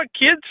don't want my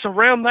kids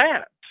around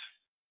that.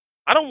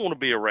 I don't want to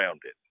be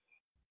around it.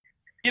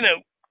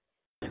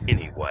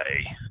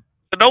 Anyway,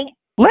 but don't.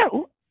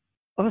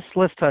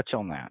 Let's touch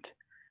on that.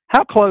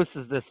 How close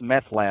is this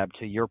meth lab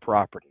to your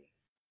property?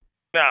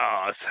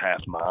 No, it's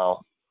half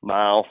mile.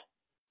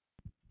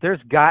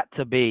 There's got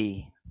to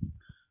be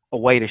a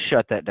way to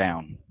shut that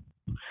down.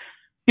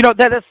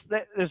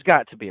 There's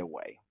got to be a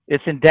way.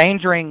 It's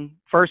endangering.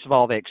 First of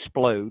all, they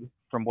explode,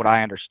 from what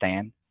I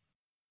understand,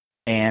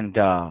 and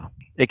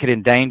it could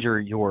endanger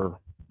your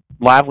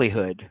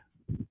livelihood,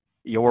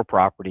 your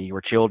property,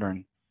 your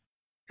children.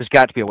 There's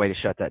got to be a way to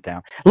shut that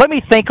down. Let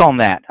me think on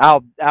that.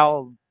 I'll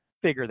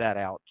figure that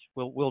out.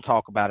 We'll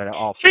talk about it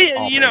off.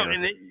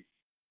 And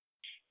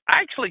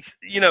actually,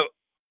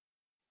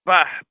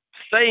 by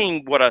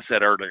saying what I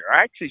said earlier,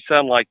 I actually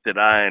sound like that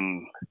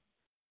I'm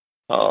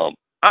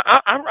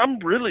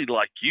really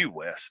like you,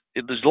 Wes.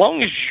 As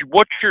long as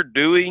what you're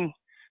doing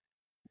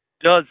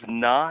does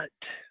not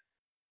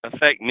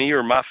affect me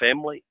or my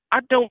family, I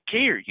don't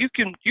care. You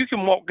can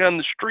walk down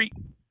the street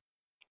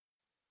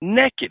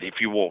naked if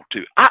you want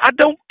to. I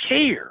don't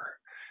care.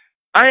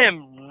 I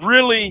am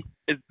really,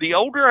 the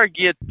older I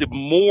get, the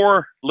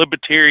more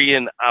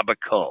libertarian I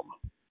become.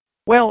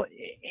 Well,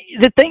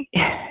 the thing,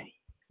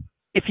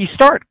 if you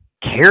start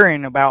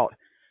caring about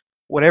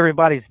what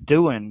everybody's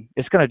doing,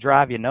 it's going to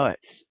drive you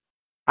nuts.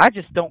 I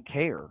just don't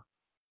care.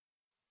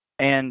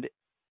 And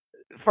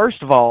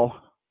first of all,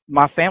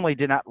 my family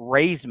did not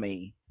raise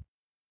me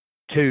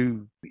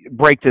to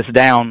break this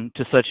down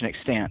to such an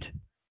extent.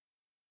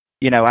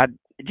 I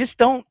just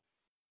don't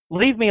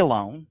leave me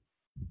alone.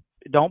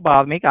 Don't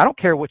bother me. I don't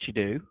care what you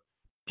do.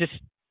 Just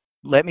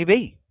let me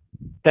be.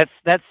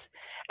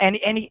 And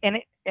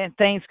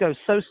things go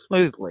so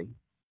smoothly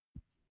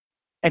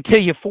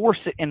until you force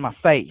it in my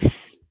face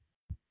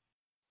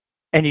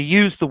and you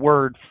use the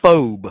word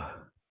phobe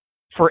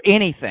for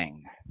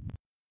anything.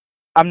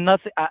 I'm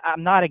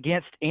not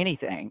against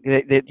anything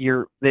that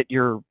you're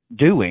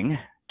doing.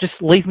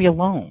 Just leave me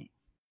alone.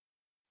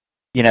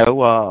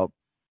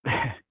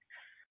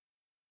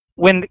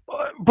 When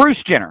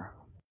Bruce Jenner.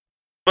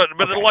 But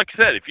like I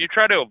said, if you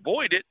try to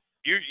avoid it,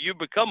 you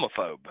become a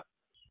phobe.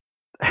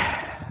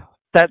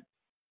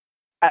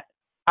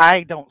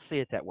 I don't see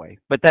it that way,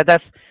 but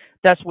that's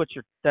what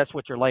you're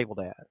labeled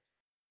as.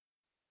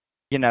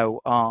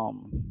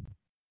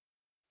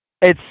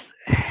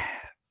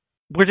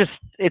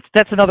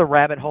 That's another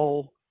rabbit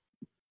hole.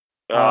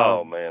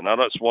 Oh man,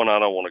 that's one I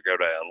don't want to go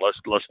down. Let's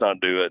not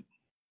do it.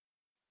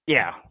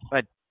 Yeah,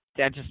 but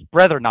I just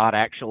rather not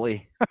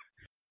actually.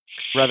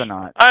 Rather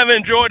not. I've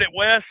enjoyed it,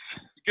 Wes.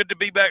 Good to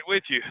be back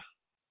with you.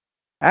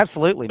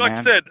 Absolutely, like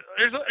man. I said,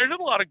 there's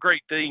a lot of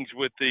great things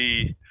with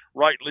the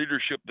right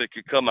leadership that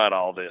could come out of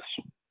all this,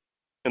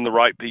 and the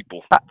right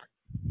people.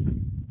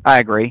 I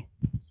agree.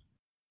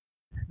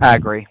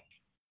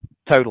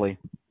 Totally.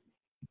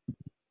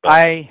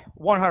 I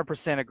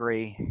 100%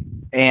 agree,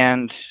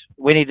 and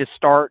we need to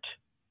start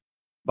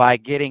by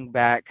getting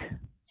back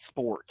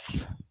sports.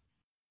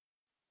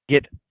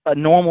 Get a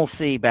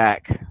normalcy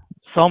back,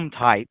 some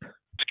type.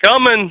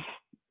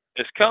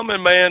 It's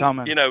coming, man.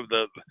 Coming.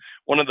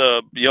 One of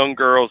the young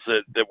girls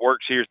that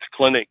works here at the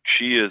clinic,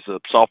 she is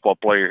a softball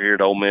player here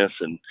at Ole Miss,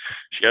 and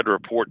she had to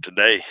report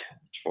today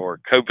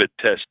for COVID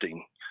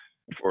testing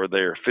for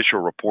their official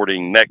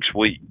reporting next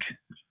week.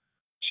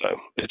 So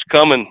it's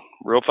coming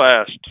real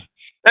fast.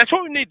 That's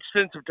what we need to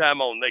spend some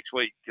time on next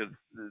week, because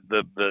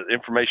the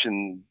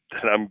information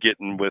that I'm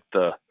getting with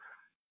the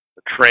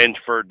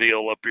transfer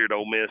deal up here at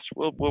Ole Miss,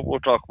 we'll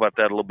talk about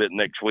that a little bit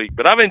next week.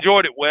 But I've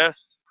enjoyed it, Wes.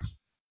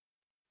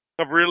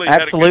 I've really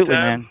had a good time.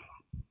 Man.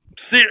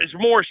 It's a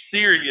more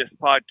serious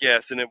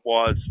podcast than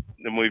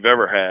we've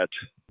ever had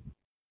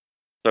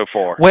so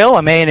far. Well,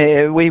 I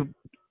mean, we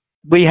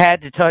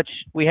had to touch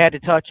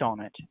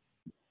on it.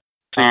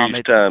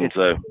 Serious times,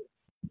 though.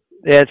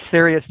 It's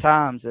serious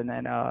times, and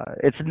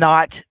it's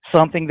not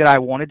something that I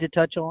wanted to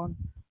touch on,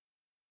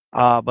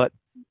 but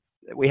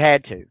we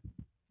had to.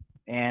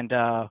 And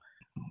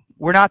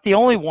we're not the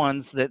only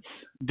ones that's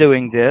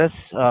doing this.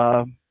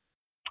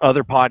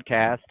 Other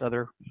podcasts,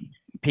 other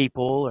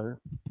people or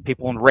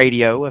people on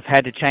radio have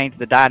had to change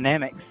the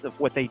dynamics of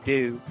what they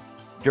do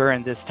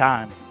during this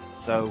time.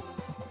 So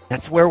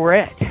that's where we're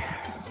at.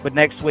 But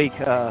next week,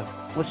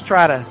 let's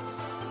try to,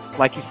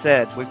 like you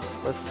said,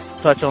 let's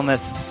touch on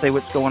this, see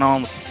what's going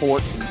on with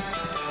sports and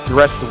the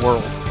rest of the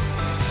world.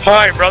 All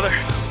right, brother.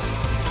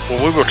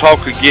 Well, we will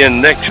talk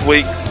again next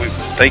week. We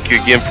thank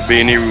you again for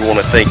being here. We want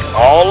to thank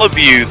all of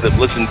you that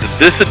listened to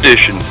this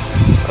edition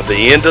of the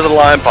End of the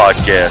Line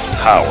podcast,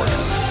 powered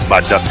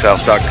by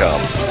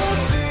DucksHouse.com.